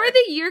zipping over. How are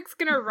the Yeerks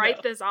gonna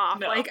write this off?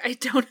 No. Like, I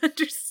don't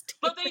understand.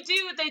 But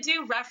they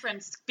do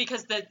reference,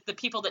 because the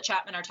people that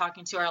Chapman are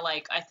talking to are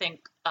like, I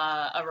think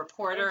a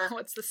reporter.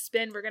 What's the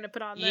spin we're gonna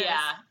put on this?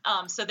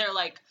 Yeah. So they're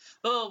like,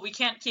 oh, we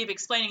can't keep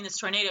explaining this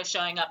tornado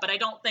showing up, but I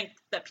don't think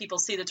that people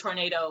see the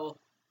tornado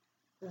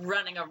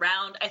running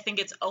around. I think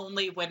it's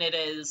only when it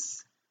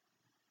is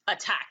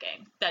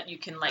attacking that you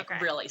can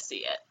really see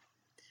it.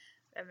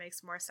 That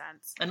makes more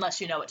sense.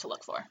 Unless you know what to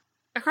look for.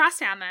 Across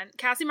town then,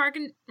 Cassie,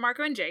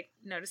 Marco, and Jake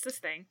notice this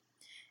thing,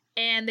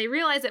 and they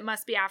realize it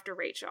must be after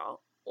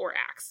Rachel or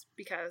Axe,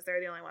 because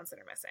they're the only ones that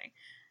are missing.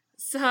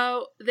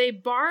 So they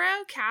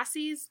borrow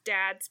Cassie's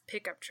dad's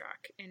pickup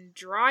truck and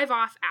drive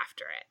off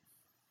after it.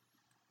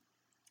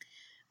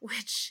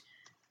 Which,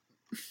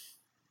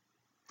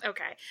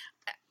 okay.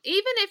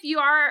 Even if you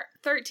are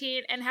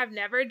 13 and have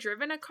never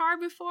driven a car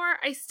before,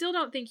 I still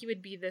don't think you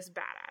would be this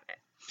bad at it.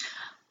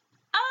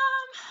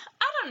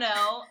 I don't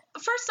know.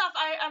 First off,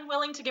 I'm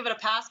willing to give it a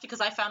pass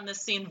because I found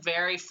this scene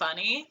very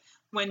funny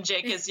when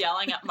Jake is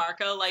yelling at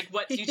Marco, like,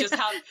 what, do you just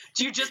have,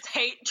 do you just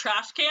hate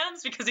trash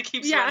cans? Because he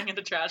keeps running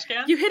into trash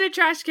cans. You hit a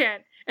trash can,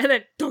 and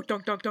then dunk,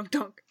 dunk, dunk, dunk,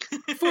 dunk.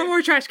 4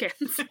 more trash cans.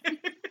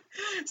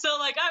 So,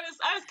 like,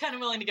 I was kind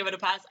of willing to give it a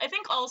pass. I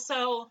think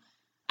also,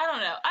 I don't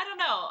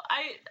know.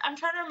 I'm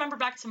trying to remember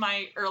back to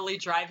my early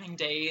driving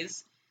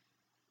days.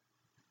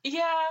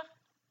 Yeah,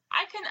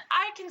 I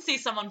can see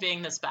someone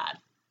being this bad.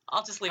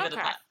 I'll just leave it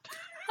at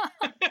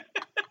that.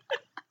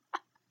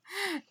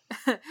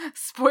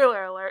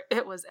 Spoiler alert,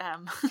 it was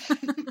M.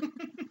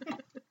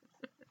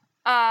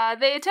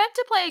 They attempt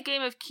to play a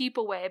game of keep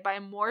away by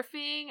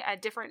morphing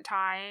at different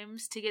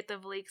times to get the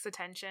Vleek's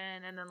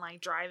attention and then,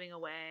 like, driving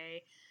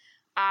away.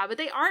 But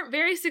they aren't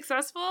very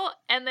successful,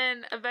 and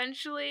then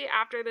eventually,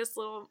 after this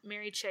little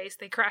merry chase,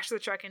 they crash the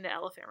truck into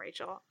Elephant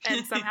Rachel,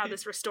 and somehow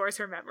this restores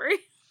her memory.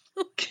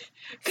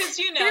 Because,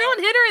 you know, they don't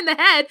hit her in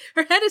the head.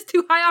 Her head is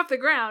too high off the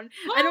ground.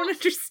 Well, I don't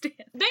understand.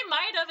 They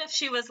might have if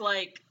she was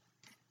like,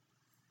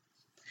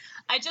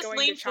 I just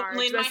leaned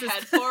my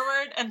head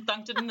forward and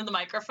thunked it into the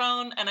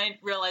microphone, and I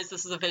realized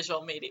this is a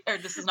visual medium, or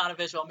this is not a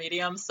visual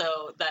medium,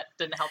 so that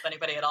didn't help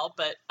anybody at all.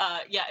 But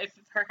yeah, if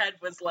her head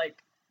was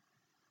like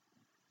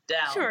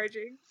down,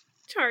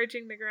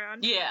 charging the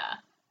ground, yeah,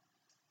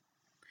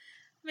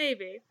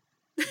 maybe.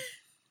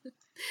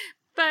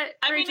 But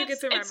I mean,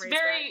 it's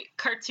very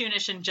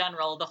cartoonish in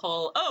general. The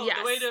whole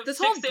the way to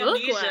fix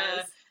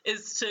amnesia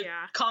is to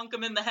conk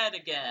him in the head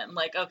again.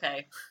 Like,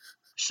 okay,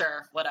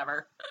 sure,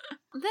 whatever.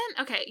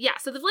 Then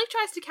so the Vleek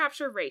tries to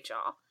capture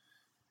Rachel,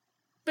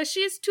 but she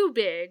is too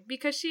big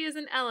because she is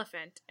an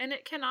elephant and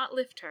it cannot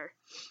lift her.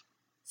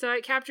 So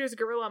it captures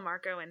Gorilla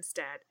Marco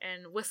instead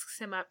and whisks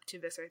him up to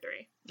Visser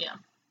 3. Yeah.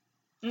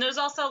 And there's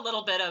also a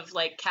little bit of,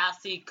 like,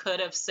 Cassie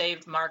could have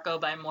saved Marco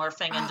by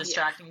morphing and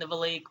distracting the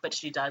Vleek, but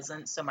she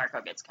doesn't, so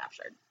Marco gets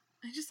captured.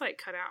 I just, like,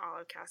 cut out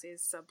all of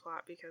Cassie's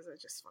subplot because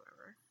it's just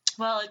whatever.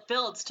 Well, it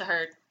builds to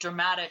her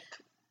dramatic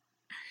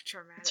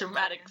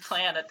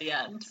plan at the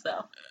end,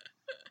 so.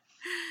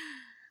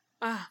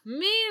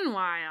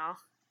 Meanwhile,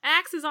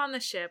 Axe is on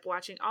the ship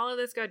watching all of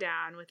this go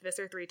down with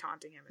Visser 3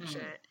 taunting him and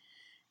shit.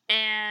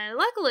 And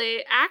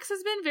luckily, Axe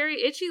has been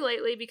very itchy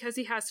lately because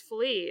he has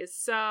fleas.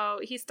 So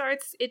he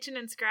starts itching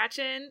and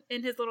scratching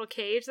in his little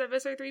cage that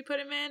Visser 3 put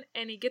him in,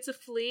 and he gets a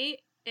flea,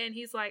 and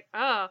he's like,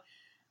 oh,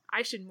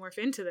 I should morph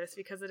into this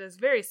because it is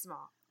very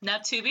small. Now,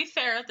 to be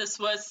fair, this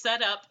was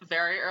set up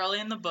very early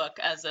in the book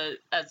as a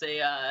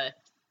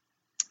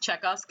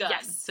Chekhov's gun,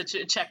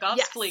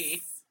 Chekhov's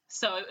flea.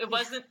 So it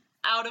wasn't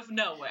out of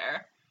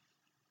nowhere.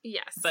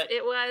 Yes, but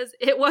it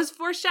was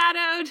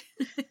foreshadowed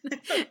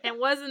and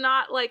was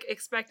not, like,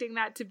 expecting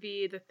that to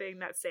be the thing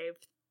that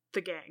saved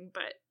the gang,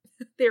 but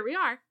here we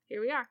are.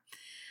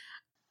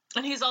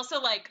 And he's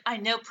also like, I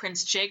know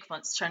Prince Jake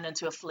once turned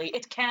into a flea.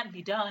 It can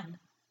be done.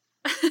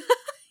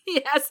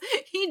 Yes,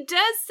 he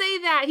does say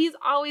that. He's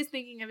always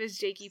thinking of his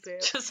Jakey poo.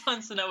 Just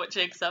wants to know what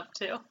Jake's up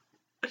to.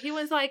 He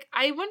was like,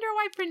 I wonder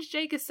why Prince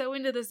Jake is so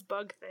into this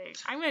bug thing.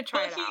 I'm going to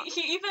try it out.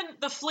 He even,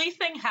 the flea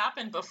thing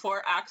happened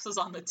before Axe was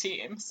on the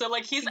team. So,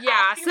 like, he's so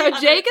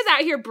Jake is out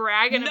here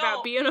bragging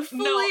about being a flea.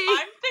 No,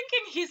 I'm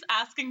thinking he's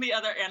asking the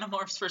other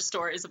Animorphs for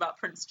stories about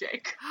Prince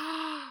Jake.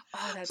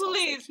 That's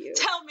Please,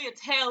 tell me a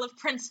tale of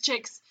Prince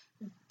Jake's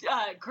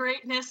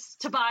greatness,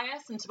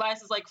 Tobias. And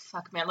Tobias is like,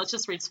 fuck, man, let's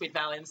just read Sweet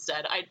Valley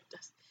instead.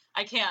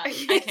 I can't.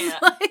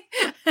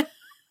 Like...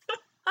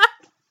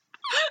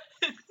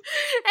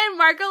 And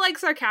Marco, like,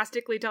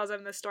 sarcastically tells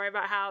him the story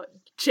about how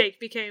Jake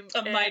became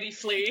a mighty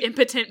flea.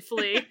 Impotent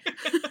flea.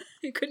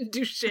 He couldn't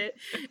do shit.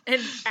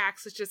 And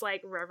Axe is just,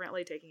 like,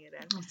 reverently taking it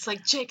in. It's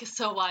like, Jake is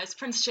so wise.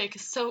 Prince Jake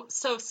is so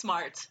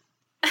smart.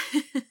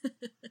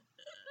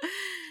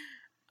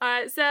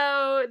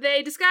 So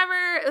they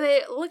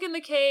look in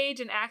the cage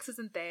and Axe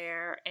isn't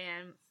there.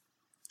 And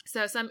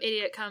so some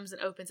idiot comes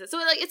and opens it. So,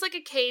 like, it's like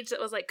a cage that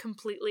was, like,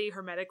 completely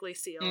hermetically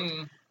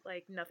sealed.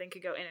 Like, nothing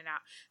could go in and out.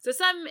 So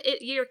some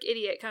Yeerk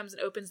idiot comes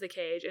and opens the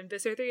cage, and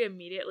Visser 3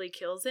 immediately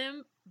kills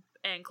him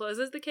and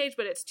closes the cage,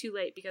 but it's too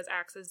late because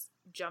Axe has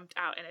jumped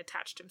out and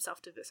attached himself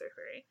to Visser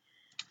 3.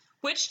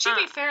 Which, to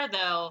be fair,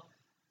 though...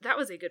 That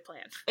was a good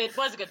plan. It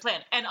was a good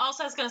plan. And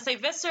also, I was going to say,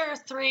 Visser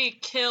 3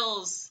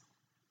 kills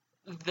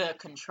the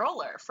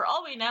controller. For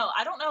all we know,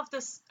 I don't know if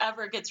this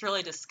ever gets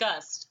really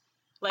discussed.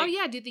 Like, oh,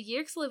 yeah, do the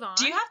Yeerks live on?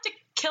 Do you have to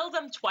kill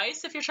them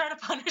twice if you're trying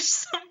to punish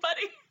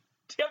somebody?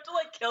 Do you have to,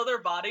 like, kill their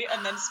body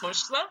and then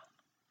smush them?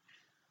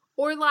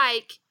 Or,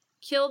 like,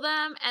 kill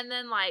them and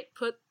then, like,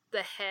 put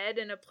the head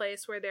in a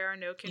place where there are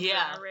no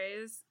controller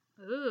rays?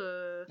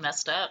 Ooh.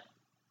 Messed up.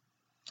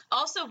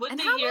 Also,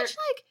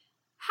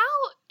 how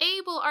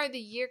able are the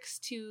Yeerks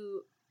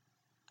to,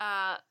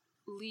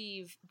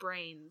 leave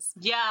brains?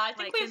 Yeah, I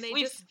think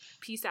we've just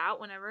peace out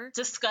whenever?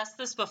 Discussed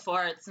this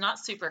before. It's not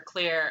super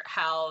clear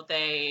how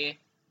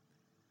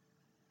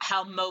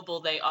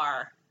mobile they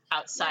are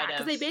outside of...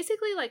 because they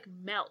basically, like,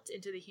 melt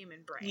into the human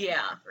brain.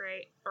 Yeah.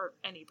 Right? Or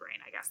any brain,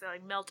 I guess. They,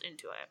 like, melt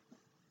into it.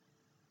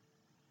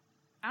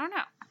 I don't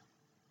know.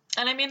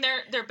 And I mean,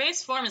 their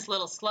base form is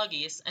little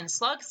sluggies, and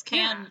slugs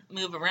can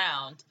move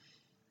around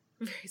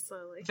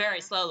very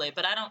slowly.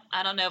 But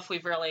I don't know if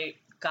we've really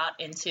got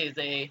into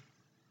the.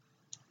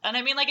 And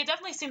I mean, like, it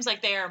definitely seems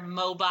like they are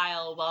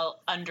mobile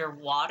while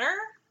underwater.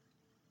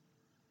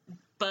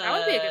 But that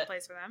would be a good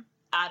place for them.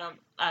 I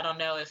don't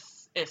know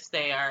if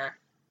they are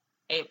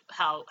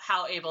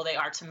how able they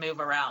are to move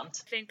around.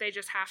 I think they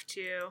just have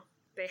to.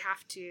 They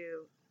have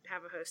to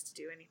have a host to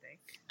do anything.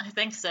 I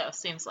think so.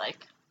 Seems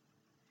like.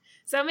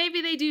 So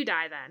maybe they do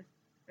die then.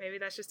 Maybe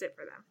that's just it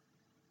for them.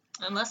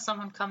 Unless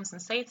someone comes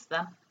and saves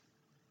them.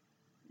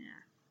 Yeah.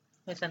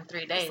 Within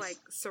 3 days. Just, like,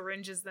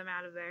 syringes them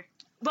out of there.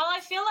 Well,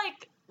 I feel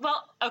like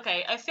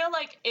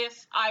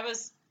if I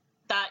was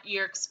that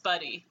Yeerk's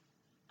buddy,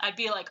 I'd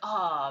be like,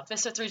 oh,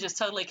 Visser 3 just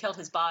totally killed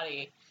his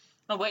body.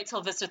 I'll wait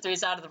till Visser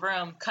 3's out of the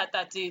room, cut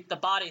the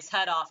body's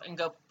head off, and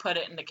go put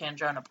it in the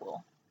Kandrona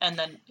pool. And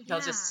then he'll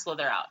just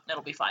slither out, and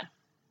it'll be fine.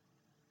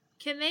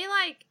 Can they,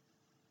 like,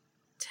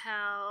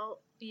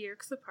 tell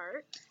Yeerks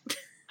apart?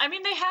 I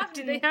mean, they have...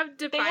 Do they have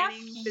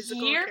defining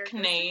physical Yeerk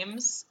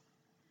names.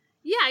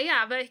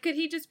 Yeah, but could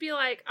he just be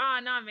like,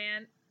 nah,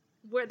 man,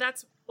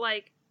 that's,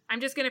 like,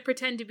 I'm just gonna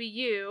pretend to be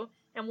you,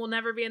 and we'll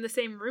never be in the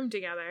same room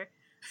together.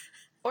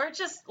 Or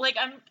just, like,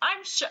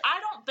 I'm sure...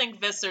 I don't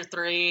think Visser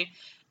 3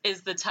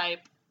 is the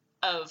type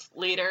of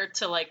leader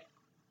to, like,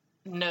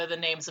 know the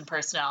names and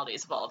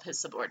personalities of all of his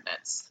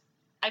subordinates.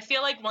 I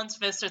feel like once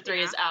Visser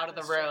 3 is out of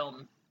the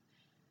room...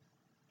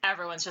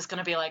 Everyone's just going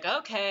to be like,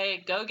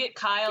 okay, go get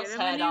Kyle's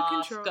head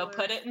off, go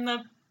put it in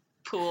the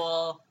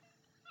pool.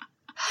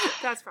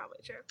 That's probably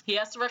true. He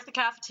has to work the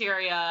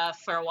cafeteria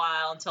for a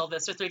while until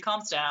Visser 3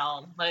 calms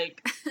down.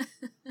 Like,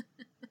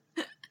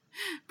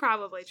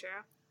 probably true.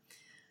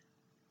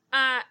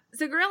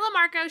 So Gorilla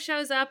Marco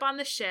shows up on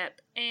the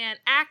ship, and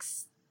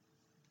Axe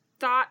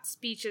thought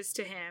speeches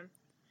to him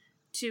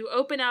to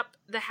open up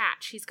the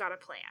hatch. He's got a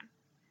plan.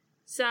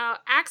 So,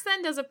 Axe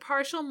then does a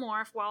partial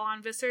morph while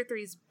on Visser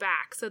 3's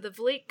back. So, the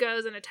Vliek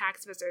goes and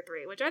attacks Visser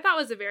 3, which I thought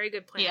was a very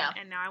good plan. Yeah.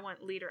 And now I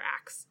want Leader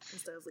Axe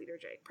instead of Leader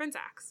Jake. Prince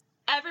Axe.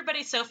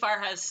 Everybody so far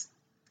has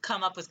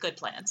come up with good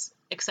plans,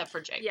 except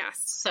for Jake.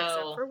 Yes, so,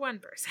 except for one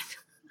person.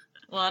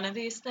 One of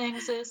these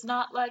things is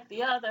not like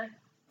the other.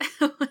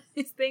 One of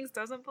these things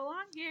doesn't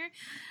belong here.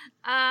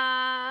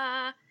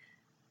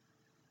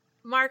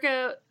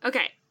 Marco,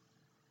 okay.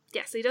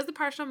 Yeah, so he does the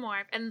partial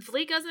morph, and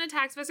Vliek goes and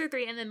attacks Visser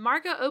 3, and then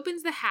Marco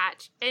opens the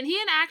hatch, and he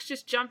and Axe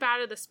just jump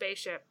out of the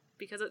spaceship,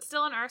 because it's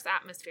still in Earth's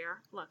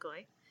atmosphere,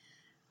 luckily.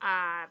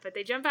 But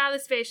they jump out of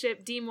the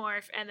spaceship,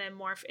 demorph, and then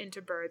morph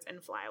into birds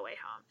and fly away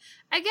home.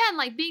 Again,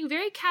 like, being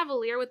very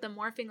cavalier with the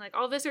morphing, like,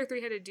 all Visser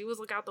 3 had to do was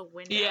look out the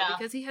window,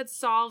 because he had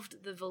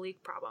solved the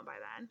Vliek problem by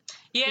then.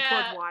 Yeah, he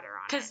poured water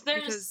on it.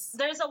 Because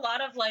there's a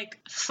lot of, like,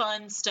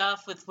 fun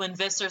stuff with when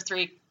Visser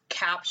 3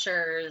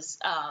 captures,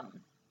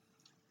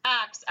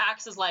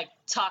 Axe is, like,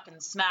 talking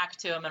smack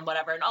to him and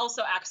whatever. And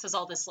also Axe is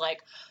all this, like,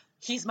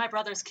 he's my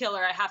brother's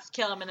killer, I have to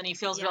kill him. And then he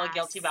feels really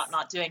guilty about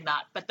not doing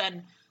that. But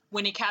then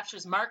when he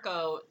captures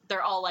Marco,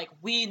 they're all like,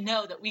 we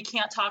know that we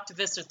can't talk to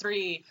Visser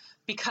 3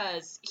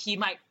 because he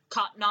might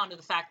cotton on to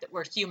the fact that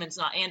we're humans,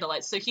 not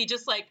Andalites. So he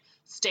just, like,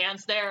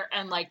 stands there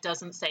and, like,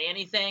 doesn't say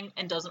anything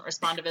and doesn't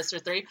respond to Visser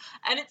 3.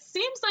 And it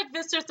seems like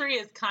Visser 3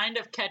 is kind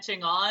of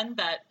catching on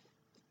that,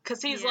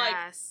 because he's like...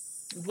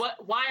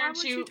 Why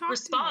aren't you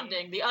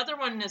responding? The other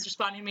one is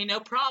responding to me, no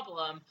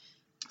problem.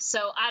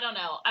 So I don't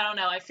know.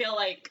 I feel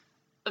like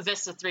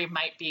Visser 3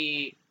 might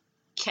be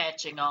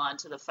catching on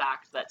to the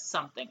fact that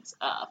something's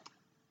up.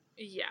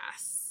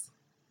 Yes.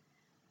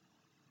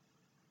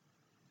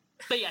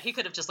 But yeah, he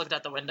could have just looked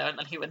out the window and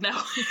then he would know.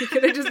 He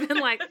could have just been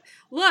like,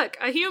 look,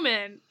 a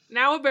human,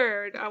 now a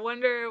bird. I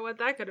wonder what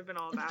that could have been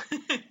all about.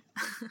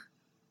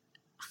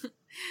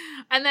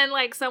 And then,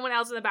 like, someone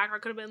else in the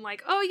background could have been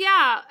like, oh,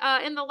 yeah,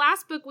 in the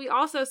last book, we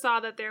also saw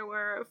that there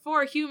were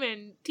 4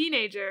 human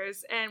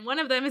teenagers, and one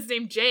of them is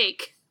named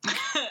Jake.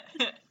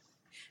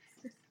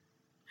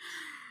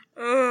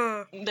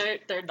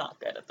 They're not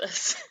good at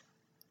this.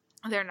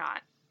 They're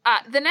not.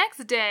 The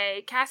next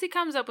day, Cassie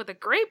comes up with a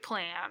great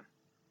plan.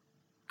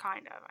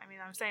 Kind of. I mean,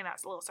 I'm saying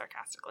that a little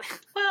sarcastically.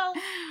 Well,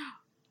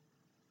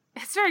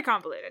 it's very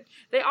convoluted.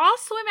 They all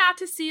swim out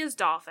to sea as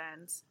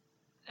dolphins.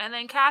 And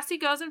then Cassie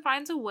goes and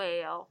finds a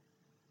whale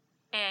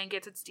and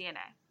gets its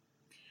DNA.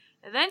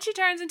 And then she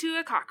turns into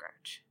a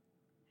cockroach.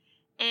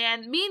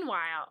 And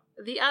meanwhile,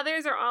 the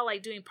others are all,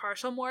 like, doing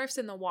partial morphs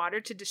in the water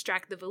to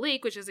distract the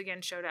Vliek, which has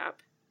again showed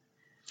up.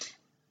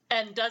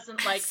 And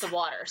doesn't like the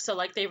water. So,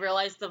 like, they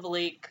realize the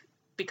Vliek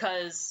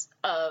because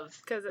of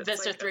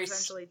Visser 3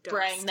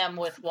 spraying them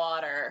with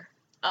water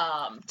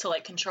to,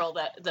 like, control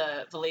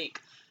the Vliek.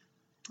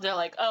 They're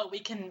like, oh, we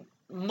can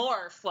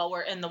morph while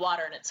we're in the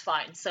water and it's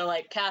fine. So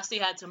like Cassie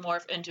had to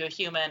morph into a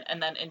human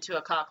and then into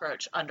a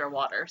cockroach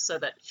underwater so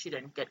that she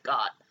didn't get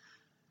got.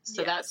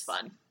 So that's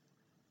fun.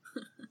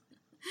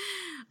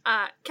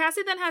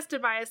 Cassie then has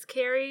Tobias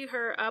carry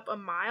her up a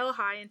mile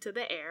high into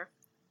the air,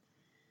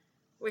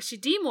 where she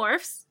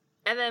demorphs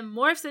and then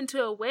morphs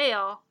into a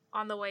whale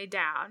on the way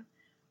down.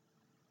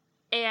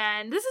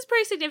 And this is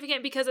pretty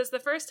significant because it's the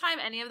first time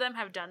any of them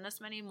have done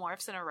this many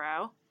morphs in a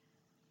row.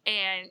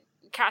 And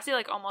Cassie,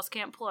 like, almost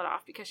can't pull it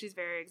off because she's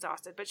very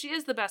exhausted. But she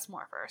is the best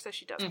morpher, so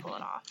she does pull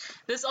it off.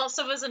 This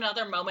also was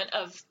another moment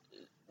of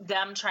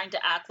them trying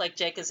to act like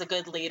Jake is a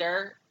good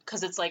leader,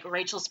 because it's, like,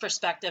 Rachel's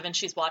perspective, and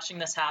she's watching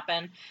this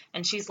happen.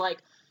 And she's like,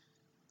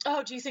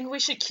 oh, do you think we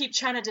should keep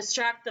trying to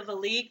distract the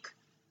Valik?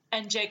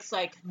 And Jake's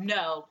like,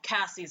 no,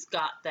 Cassie's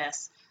got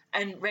this.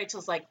 And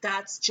Rachel's like,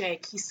 that's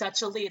Jake. He's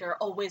such a leader,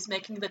 always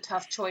making the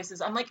tough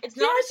choices. I'm like, it's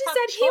not a tough choice. Yeah,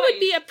 she said he would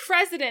be a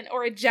president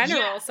or a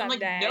general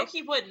someday. I'm like, no,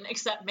 he wouldn't,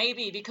 except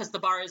maybe because the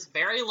bar is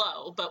very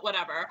low, but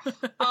whatever.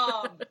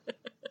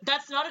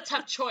 That's not a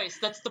tough choice.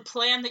 That's the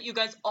plan that you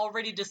guys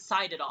already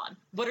decided on.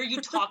 What are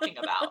you talking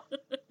about?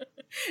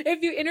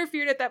 If you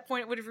interfered at that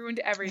point, it would have ruined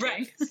everything.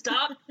 Right.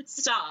 Stop.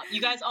 You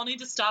guys all need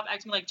to stop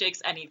acting like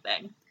Jake's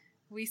anything.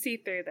 We see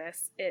through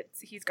this.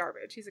 He's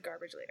garbage. He's a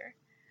garbage leader.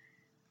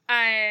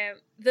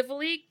 The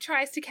Valik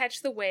tries to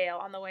catch the whale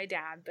on the way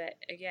down, but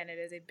again, it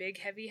is a big,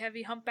 heavy,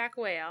 heavy humpback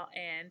whale,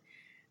 and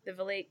the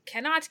Valik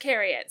cannot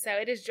carry it, so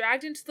it is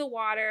dragged into the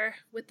water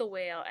with the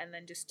whale and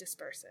then just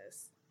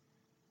disperses.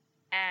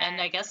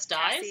 And I guess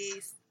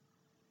dies?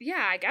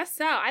 Yeah, I guess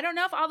so. I don't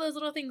know if all those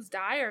little things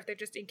die or if they're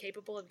just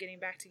incapable of getting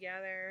back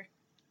together.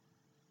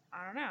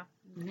 I don't know.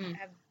 Mm-hmm.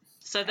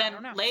 So then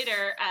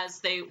later, as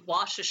they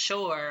wash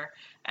ashore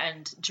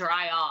and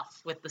dry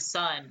off with the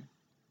sun,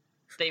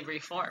 they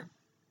reform.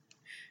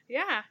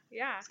 Yeah.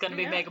 It's going to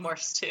be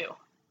Megamorphs too.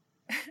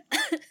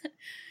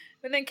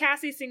 But then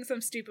Cassie sings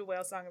some stupid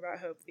whale song about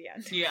hope at the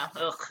end. Yeah,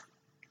 ugh.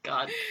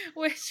 God.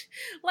 Which,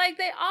 like,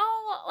 they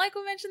all, like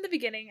we mentioned at the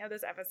beginning of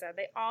this episode,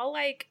 they all,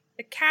 like,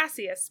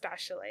 Cassie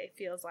especially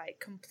feels like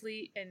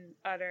complete and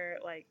utter,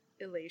 like,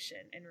 elation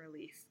and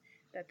relief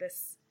that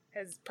this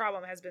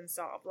problem has been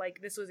solved.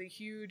 Like, this was a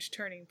huge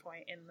turning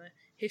point in the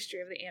history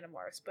of the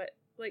Animorphs, but,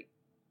 like,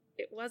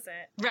 it wasn't.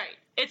 Right.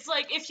 It's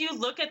like, if you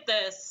look at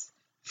this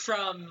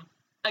from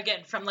like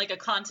a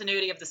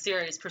continuity of the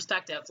series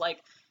perspective,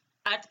 like,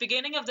 at the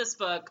beginning of this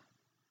book,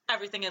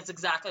 everything is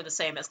exactly the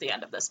same as the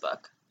end of this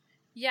book.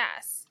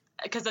 Yes.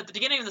 Because at the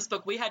beginning of this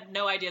book, we had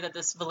no idea that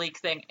this Valik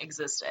thing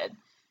existed.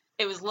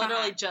 It was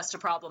literally just a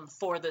problem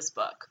for this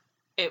book.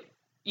 And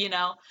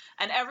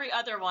every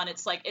other one,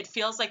 it's like, it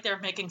feels like they're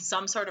making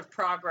some sort of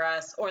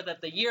progress, or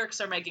that the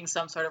Yeerks are making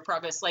some sort of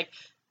progress. Like,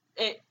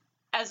 it,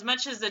 as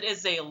much as it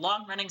is a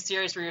long-running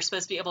series where you're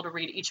supposed to be able to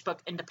read each book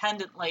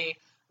independently,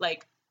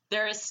 like,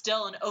 there is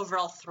still an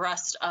overall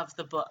thrust of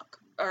the book,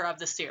 or of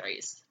the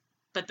series.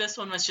 But this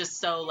one was just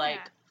so, like,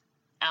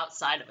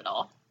 outside of it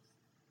all.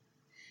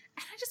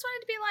 And I just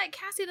wanted to be like,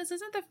 Cassie, this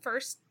isn't the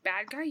first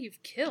bad guy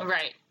you've killed.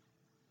 Right.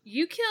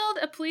 You killed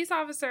a police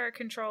officer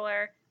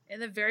controller in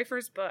the very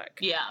first book.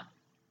 Yeah.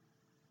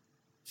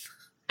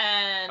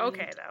 And...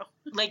 okay, though.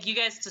 like, you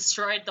guys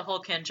destroyed the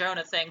whole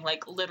Kandrona thing,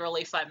 like,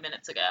 literally 5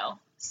 minutes ago.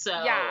 So...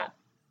 yeah.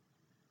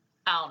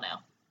 I don't know.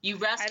 You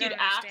rescued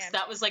Axe.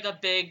 That was, like, a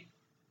big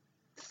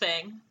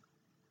thing.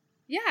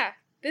 Yeah.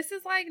 This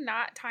is, like,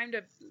 not time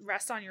to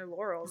rest on your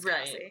laurels,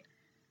 right. Cassie.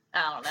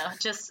 I don't know.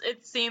 Just,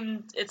 it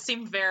seemed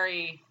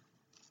very,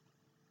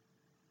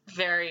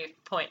 very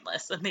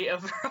pointless in the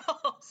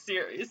overall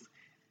series.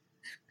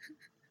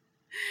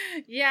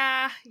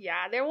 Yeah.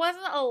 There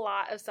wasn't a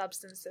lot of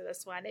substance to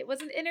this one. It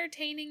was an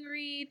entertaining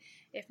read,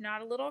 if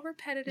not a little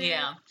repetitive.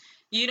 Yeah.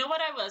 You know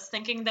what I was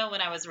thinking, though,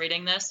 when I was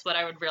reading this, what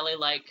I would really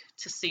like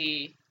to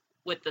see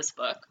with this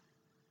book?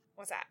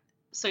 What's that?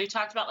 So you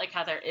talked about, like,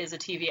 how there is a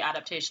TV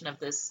adaptation of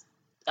this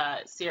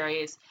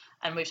series,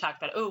 and we've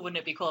talked about, wouldn't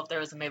it be cool if there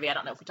was a movie? I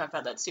don't know if we talked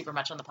about that super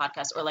much on the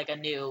podcast, or like a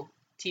new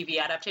TV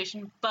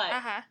adaptation, but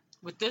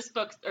with this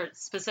book, or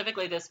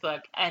specifically this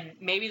book, and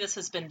maybe this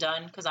has been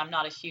done because I'm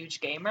not a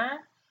huge gamer,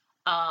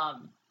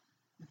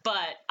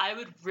 but I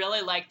would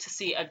really like to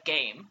see a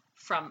game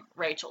from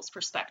Rachel's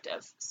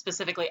perspective,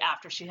 specifically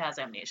after she has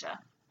amnesia.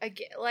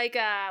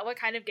 What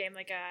kind of game?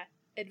 Like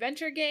a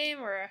adventure game,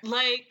 or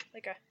like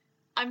a...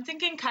 I'm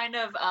thinking kind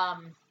of,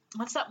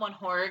 what's that one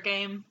horror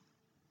game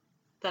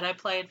that I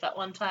played that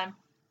one time?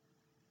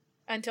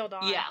 Until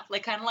Dawn. Yeah,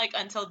 like kind of like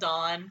Until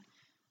Dawn,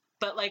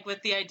 but like with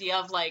the idea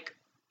of like,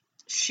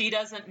 she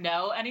doesn't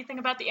know anything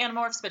about the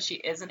Animorphs, but she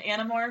is an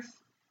Animorph,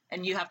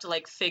 and you have to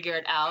like figure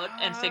it out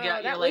and figure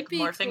out your like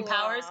morphing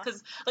powers.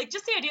 Because like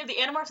just the idea of the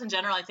Animorphs in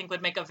general, I think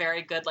would make a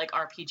very good like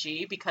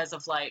RPG because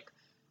of like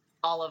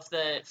all of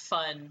the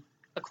fun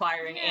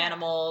acquiring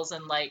animals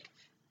and like.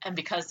 And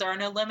because there are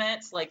no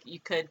limits, like, you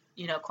could,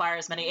 acquire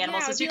as many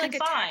animals as you can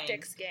find. Yeah,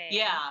 tactics game.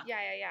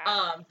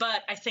 Yeah.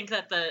 But I think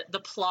that the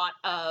plot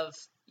of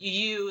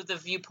you, the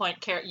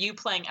viewpoint you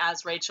playing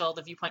as Rachel,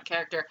 the viewpoint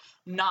character,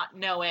 not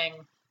knowing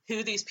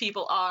who these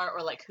people are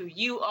or like who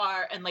you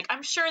are. And like,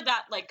 I'm sure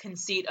that like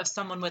conceit of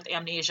someone with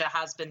amnesia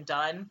has been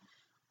done.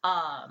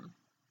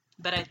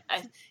 But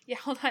I yeah,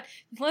 hold on.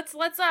 Let's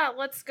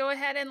go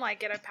ahead and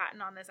like get a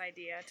patent on this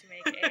idea to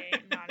make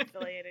a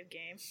non-affiliated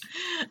game.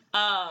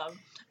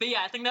 But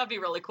yeah, I think that would be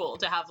really cool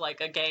to have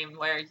like a game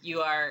where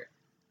you are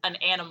an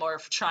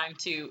Animorph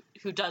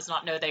who does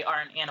not know they are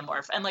an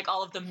Animorph, and like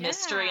all of the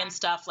mystery and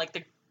stuff,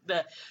 like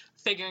the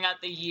figuring out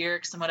the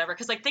Yeerks and whatever.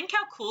 Because like, think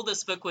how cool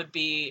this book would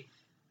be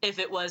if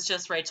it was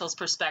just Rachel's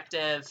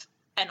perspective,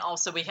 and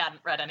also we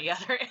hadn't read any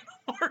other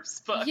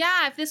Animorphs books.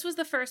 Yeah, if this was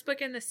the first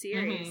book in the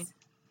series,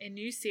 a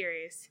new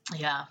series.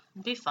 Yeah,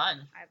 it'd be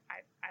fun.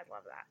 I'd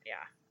love that.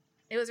 Yeah,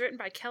 it was written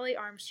by Kelly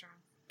Armstrong.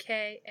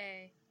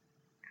 K.A.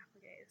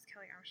 Applegate is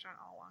Kelly Armstrong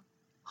all along.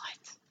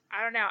 What?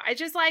 I don't know. I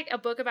just like a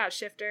book about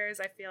shifters.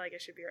 I feel like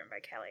it should be written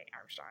by Kelly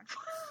Armstrong.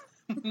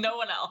 No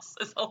one else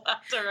is allowed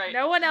to write.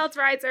 No one else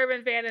writes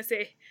urban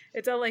fantasy.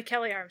 It's only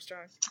Kelly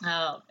Armstrong.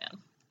 Oh, man.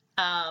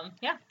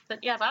 Yeah.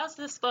 But yeah, that was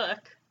this book.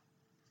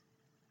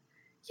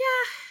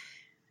 Yeah.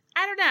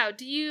 I don't know.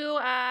 Do you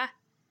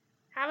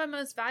have a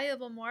most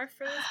valuable morph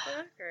for this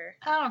book? Or?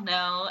 I don't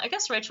know. I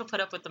guess Rachel put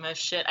up with the most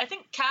shit. I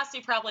think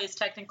Cassie probably is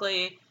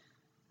technically...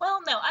 Well,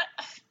 no.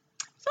 I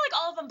feel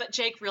like all of them but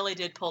Jake really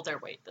did pull their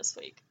weight this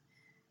week.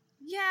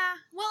 Yeah.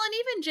 Well, and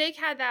even Jake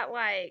had that,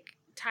 like,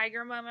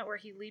 tiger moment where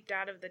he leaped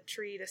out of the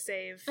tree to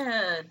save...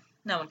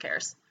 no one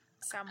cares.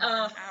 Someone. I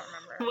don't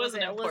remember. It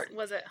wasn't important.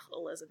 Was it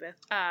Elizabeth?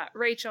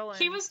 Rachel and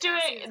he was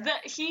doing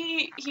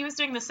he was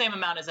doing the same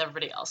amount as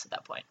everybody else at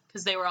that point,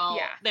 because they were all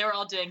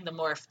doing the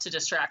morph to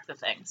distract the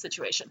thing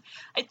situation.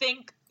 I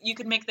think you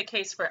could make the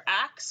case for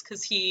Axe,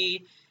 because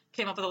he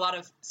came up with a lot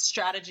of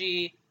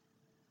strategy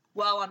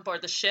while on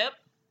board the ship.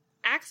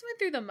 Axe went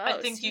through the most.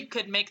 I think you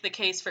could make the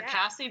case for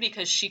Cassie,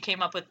 because she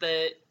came up with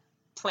the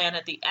plan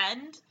at the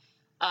end.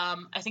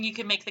 I think you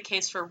could make the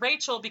case for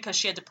Rachel, because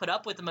she had to put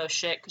up with the most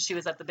shit because she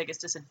was at the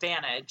biggest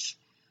disadvantage.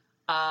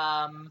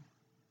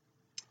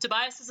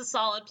 Tobias is a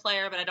solid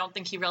player, but I don't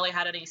think he really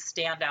had any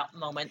standout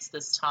moments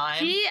this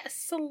time. He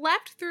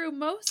slept through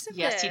most of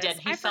Yes, he did.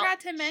 I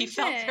forgot to mention. He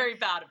felt very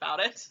bad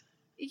about it.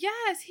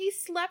 Yes, he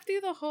slept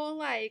through the whole,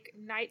 like,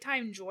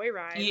 nighttime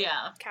joyride.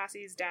 Yeah. With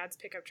Cassie's dad's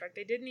pickup truck.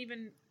 They didn't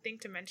even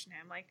think to mention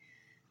him. Like,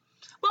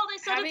 well, they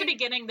said at the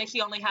beginning that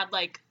he only had,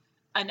 like,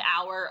 an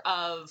hour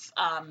of...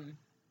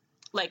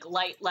 like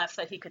light left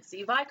that he could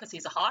see by, because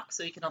he's a hawk,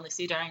 so he can only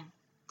see during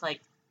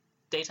like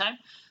daytime.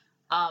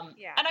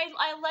 And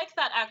I like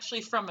that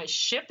actually from a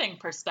shipping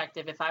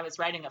perspective. If I was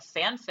writing a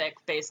fanfic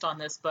based on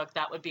this book,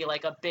 that would be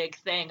like a big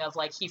thing of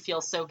like, he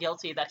feels so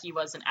guilty that he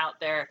wasn't out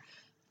there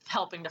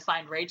helping to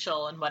find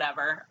Rachel and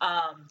whatever.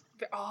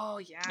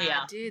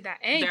 Dude, that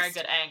angst. Very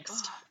good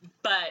angst.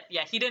 But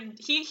yeah,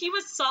 he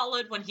was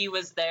solid when he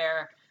was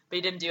there, but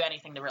he didn't do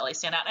anything to really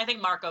stand out. And I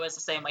think Marco is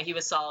the same way. He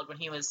was solid when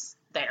he was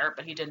there,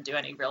 but he didn't do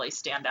any really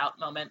standout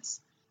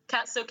moments.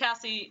 So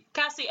Cassie,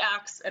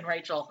 Axe, and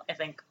Rachel, I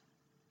think,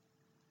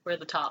 were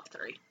the top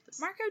three.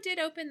 Marco did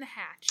open the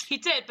hatch. He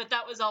did, but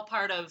that was all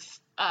part of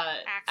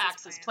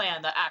Axe's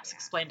plan that Axe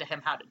explained to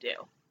him how to do.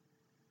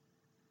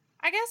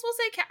 I guess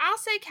I'll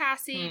say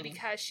Cassie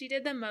because she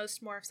did the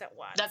most morphs at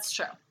once. That's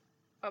true.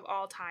 Of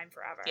all time,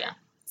 forever. Yeah.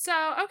 So,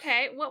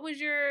 okay, do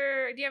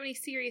you have any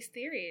serious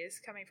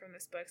theories coming from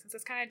this book, since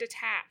it's kind of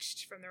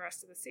detached from the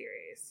rest of the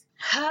series?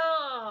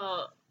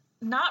 Oh,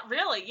 not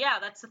really. Yeah,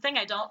 that's the thing.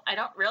 I don't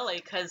really,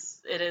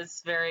 because it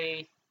is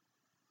very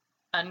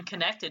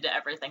unconnected to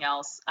everything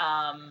else.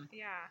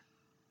 Yeah.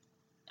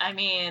 I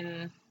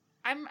mean,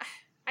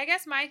 I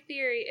guess my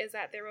theory is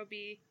that there will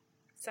be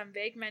some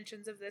vague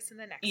mentions of this in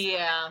the next book.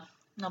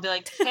 And I'll be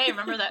like, hey,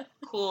 remember that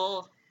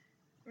cool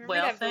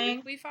whale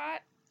thing we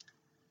fought?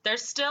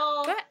 There's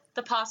still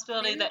the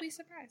possibility that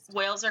surprised.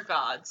 Whales are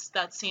gods.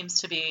 That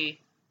seems to be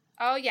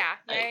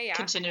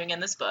continuing in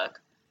this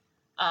book.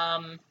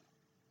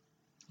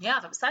 Yeah,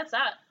 but besides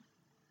that,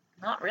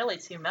 not really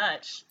too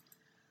much.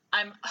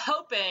 I'm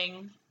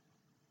hoping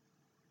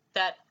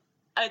that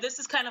this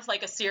is kind of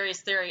like a serious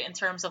theory in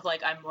terms of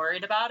like, I'm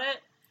worried about it.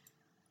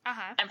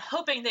 I'm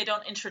hoping they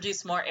don't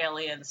introduce more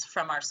aliens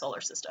from our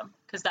solar system,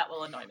 because that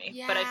will annoy me.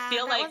 Yeah, but I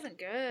feel like wasn't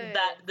good.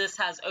 that this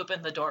has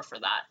opened the door for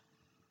that.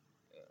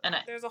 And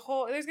there's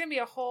going to be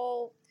a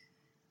whole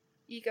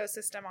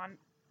ecosystem on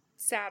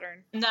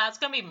Saturn. Nah, it's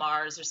going to be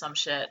Mars or some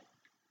shit.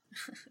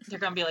 They're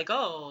going to be like,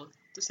 oh,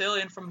 this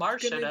alien from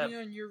Mars showed up. Be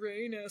on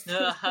Uranus.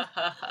 Got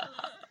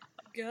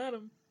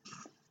him.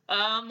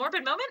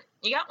 Morbid moment?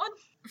 You got one?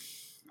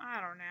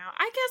 I don't know.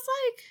 I guess,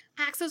 like,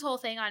 Axe's whole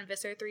thing on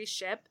Visser 3's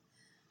ship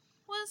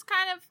was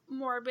kind of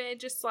morbid,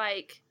 just,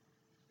 like,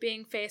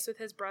 being faced with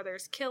his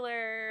brother's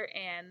killer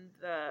and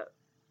the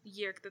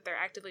Yeerk that they're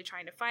actively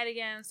trying to fight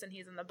against, and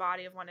he's in the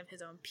body of one of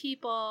his own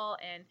people,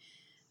 and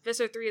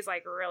Visser 3 is,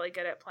 like, really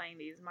good at playing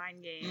these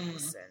mind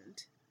games,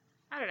 and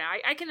I don't know.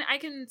 I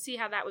can see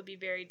how that would be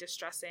very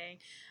distressing.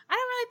 I don't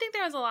really think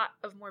there was a lot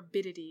of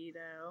morbidity,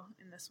 though,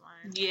 in this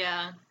one.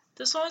 Yeah.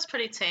 This one was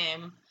pretty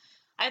tame.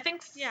 I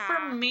think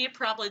for me,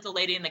 probably the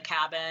lady in the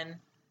cabin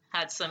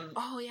had some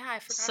I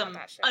forgot some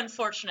about that shit.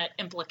 Unfortunate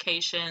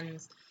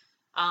implications.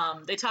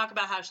 They talk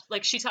about how,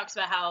 like, she talks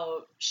about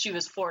how she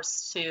was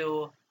forced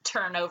to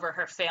turn over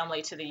her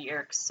family to the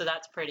Yeerks, so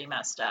that's pretty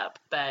messed up.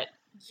 But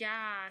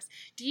yes,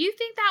 do you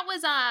think that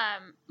was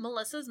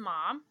Melissa's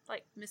mom,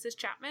 like Mrs.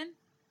 Chapman?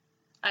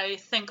 I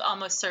think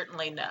almost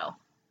certainly no.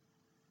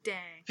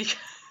 Dang. Because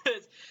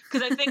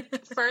I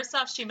think first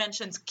off she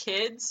mentions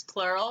kids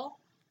plural,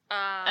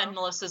 and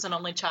Melissa's an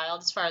only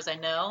child as far as I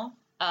know.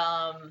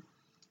 And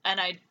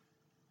I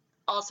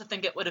also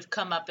think it would have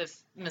come up if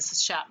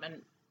Mrs.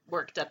 Chapman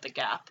worked at the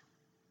Gap.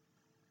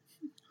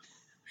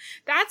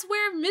 That's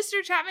where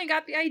Mr. Chapman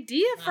got the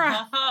idea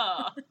from.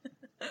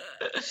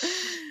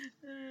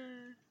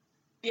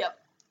 Yep.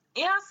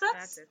 Yeah, so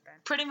that's it then.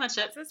 Pretty much it.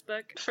 That's this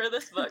book. For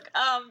this book.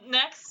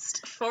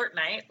 Next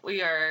fortnight we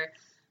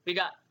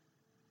got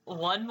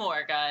one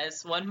more,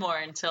 guys. One more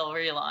until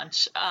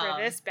relaunch.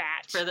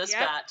 For this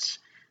batch.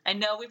 I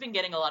know we've been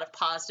getting a lot of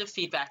positive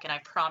feedback, and I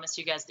promise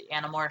you guys the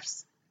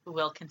Animorphs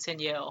will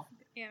continue.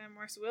 The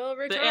Animorphs will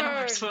return. The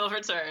Animorphs will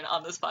return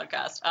on this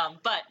podcast.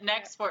 But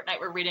next fortnight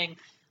we're reading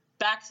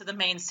back to the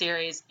main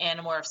series,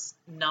 Animorphs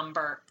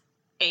number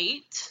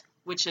 8,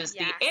 which is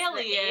the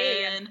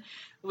alien,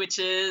 which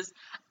is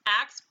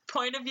Ack's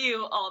point of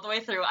view all the way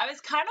through. I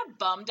was kind of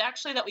bummed,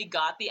 actually, that we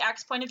got the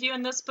Ack's point of view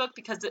in this book,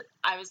 because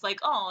I was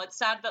like, oh, it's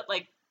sad that,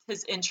 like,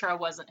 his intro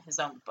wasn't his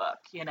own book,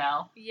 you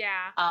know?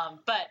 Yeah.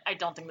 But I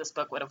don't think this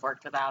book would have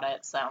worked without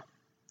it, so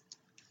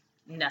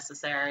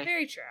necessary.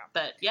 Very true.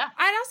 But, yeah.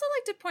 I'd also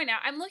like to point out,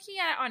 I'm looking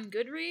at it on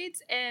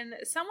Goodreads, and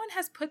someone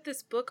has put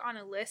this book on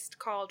a list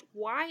called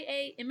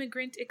YA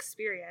Immigrant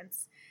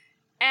Experience,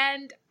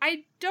 and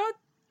I don't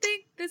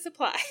think this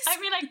applies. I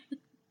mean, I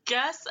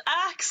guess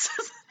Axe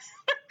is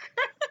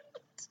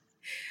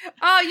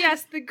Oh,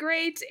 yes, the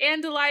great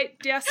Andalite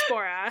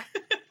diaspora.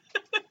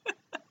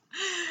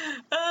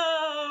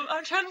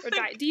 I'm trying to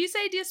think. Do you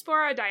say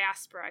diaspora or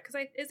diaspora?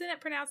 Because isn't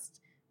it pronounced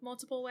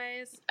multiple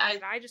ways?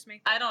 Did I just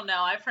make that? I don't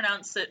know. I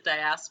pronounce it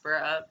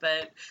diaspora,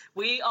 but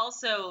we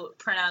also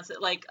pronounce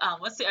it like,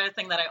 what's the other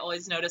thing that I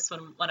always notice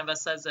when one of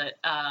us says it?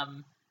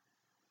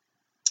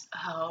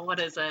 What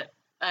is it?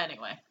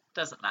 Anyway,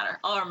 doesn't matter.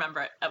 I'll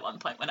remember it at one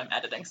point when I'm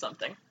editing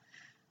something.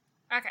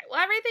 Okay, well,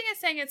 everything is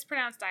saying it's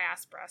pronounced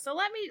diaspora, so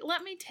let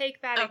me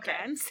take that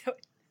again. So,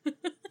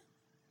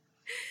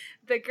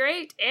 the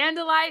great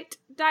Andalite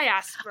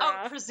diaspora.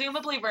 Oh,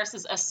 presumably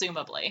versus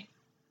assumably.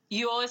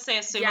 You always say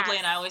assumably,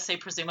 and I always say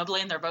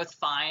presumably, and they're both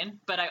fine.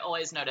 But I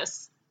always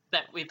notice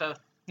that we both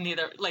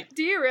neither like.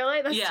 Do you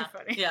really? That's too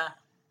funny. Yeah.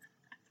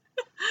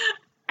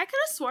 I could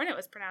have sworn it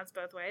was pronounced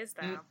both ways,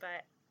 though,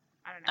 but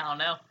I don't know. I don't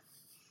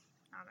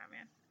know,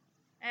 man.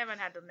 I haven't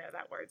had to know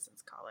that word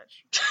since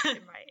college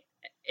in my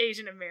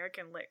Asian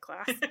American lit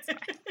class. That's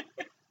fine.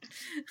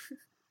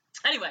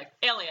 Anyway,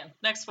 Alien,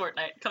 next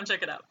fortnight. Come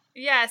check it out.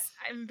 Yes,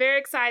 I'm very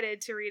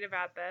excited to read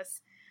about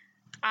this.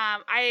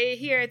 I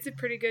hear it's a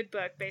pretty good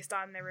book based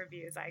on the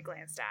reviews I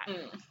glanced at.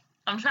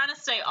 I'm trying to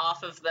stay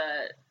off of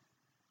the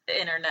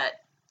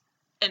internet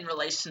in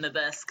relation to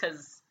this,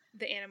 because...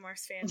 The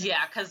Animorphs fandom.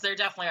 Yeah, because there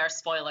definitely are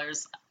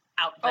spoilers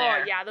out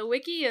there. Oh, yeah, the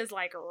wiki is,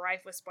 like,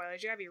 rife with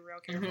spoilers. You gotta be real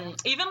careful.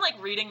 Mm-hmm. Even,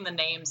 like, reading the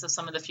names of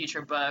some of the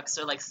future books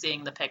or, like,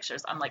 seeing the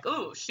pictures, I'm like,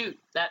 ooh, shoot,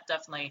 that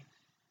definitely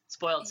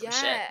spoiled some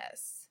shit.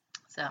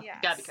 So, you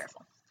gotta be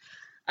careful.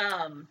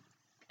 In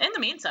the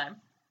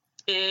meantime,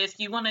 if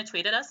you want to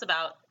tweet at us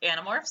about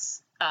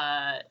Animorphs,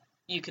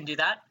 you can do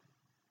that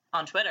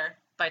on Twitter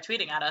by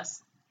tweeting at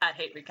us at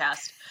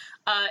HateRecast.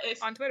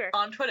 On Twitter.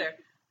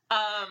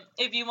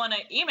 If you want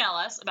to email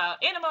us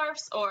about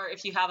Animorphs, or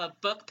if you have a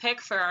book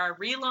pick for our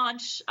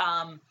relaunch,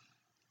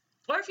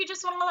 or if you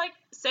just want to, like,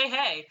 say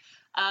hey,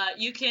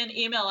 you can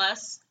email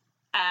us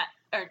at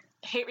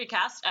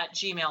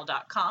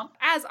haterecast@gmail.com.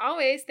 As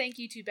always, thank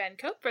you to Ben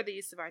Cope for the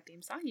use of our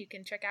theme song. You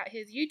can check out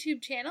his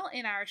YouTube channel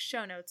in our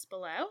show notes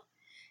below.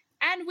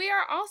 And we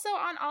are also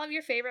on all of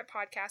your favorite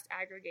podcast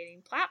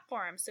aggregating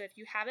platforms. So if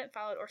you haven't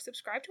followed or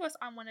subscribed to us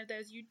on one of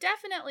those, you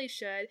definitely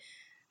should,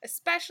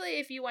 especially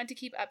if you want to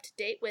keep up to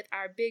date with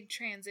our big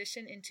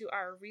transition into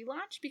our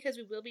relaunch, because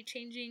we will be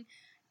changing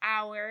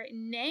our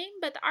name,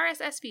 but the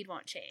RSS feed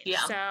won't change.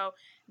 Yeah. So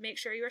make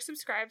sure you are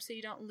subscribed so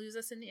you don't lose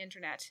us in the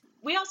internet.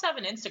 We also have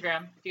an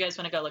Instagram if you guys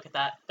want to go look at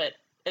that, but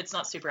it's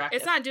not super active.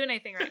 It's not doing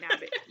anything right now,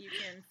 but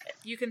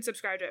you can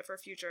subscribe to it for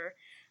future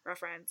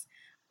reference.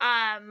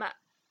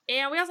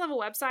 And we also have a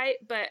website,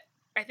 but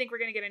I think we're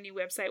going to get a new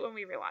website when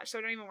we relaunch,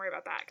 so don't even worry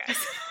about that, guys.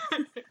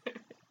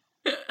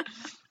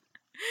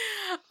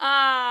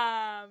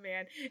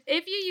 Man.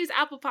 If you use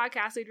Apple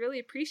Podcasts, we'd really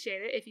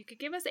appreciate it if you could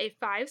give us a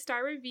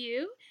 5-star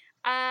review.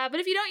 But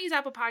if you don't use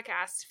Apple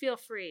Podcasts, feel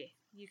free.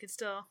 You can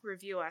still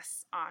review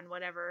us on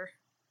whatever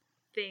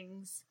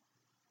things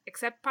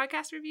except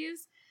podcast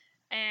reviews.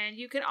 And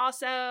you can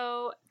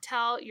also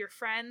tell your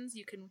friends,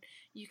 you can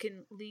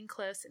lean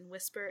close and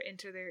whisper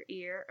into their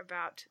ear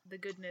about the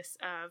goodness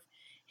of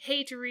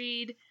Hate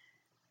Read.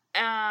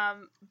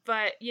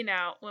 But, you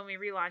know, when we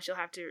relaunch, you'll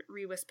have to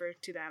re-whisper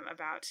to them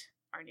about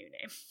our new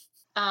name.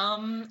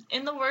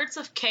 In the words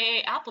of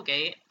K.A.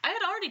 Applegate, I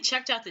had already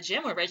checked out the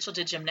gym where Rachel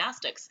did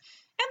gymnastics,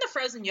 And the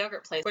frozen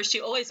yogurt place where she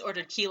always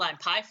ordered key lime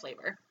pie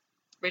flavor.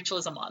 Rachel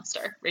is a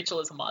monster. Rachel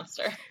is a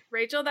monster.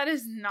 Rachel, that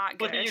is not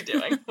good. What are you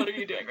doing? What are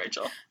you doing,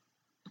 Rachel?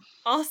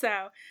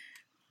 Also,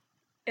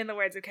 in the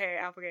words of Carrie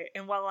Applegate,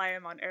 and while I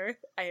am on Earth,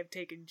 I have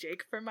taken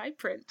Jake for my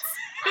prince.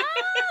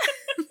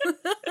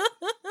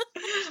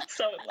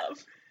 So in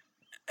love.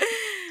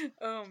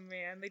 Oh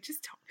man, they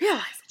just don't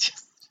realize it.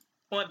 Just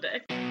one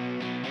day.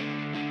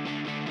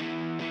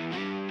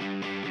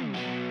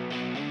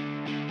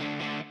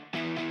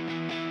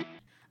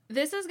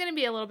 This is going to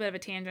be a little bit of a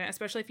tangent,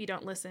 especially if you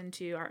don't listen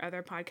to our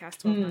other podcast,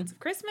 12 Months of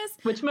Christmas.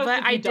 Which most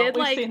of you don't.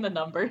 We've seen the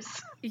numbers.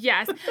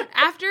 Yes.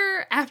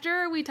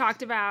 After we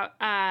talked about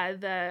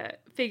the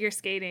figure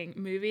skating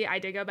movie, I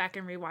did go back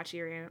and rewatch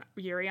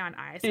Yuri on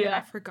Ice. And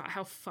I forgot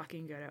how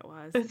fucking good it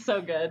was. It's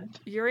so good.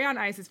 Yuri on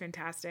Ice is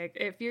fantastic.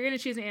 If you're going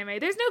to choose an anime,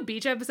 there's no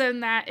beach episode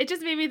in that. It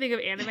just made me think of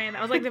anime, and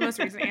that was like the most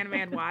recent anime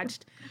I'd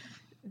watched.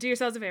 Do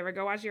yourselves a favor.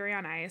 Go watch Yuri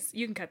on Ice.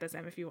 You can cut this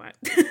in if you want.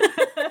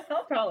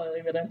 I'll probably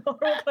leave it in. Or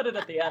we'll put it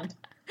at the end.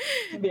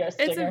 It'll be our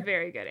stinger. It's a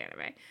very good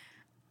anime.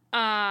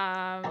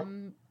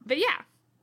 But yeah.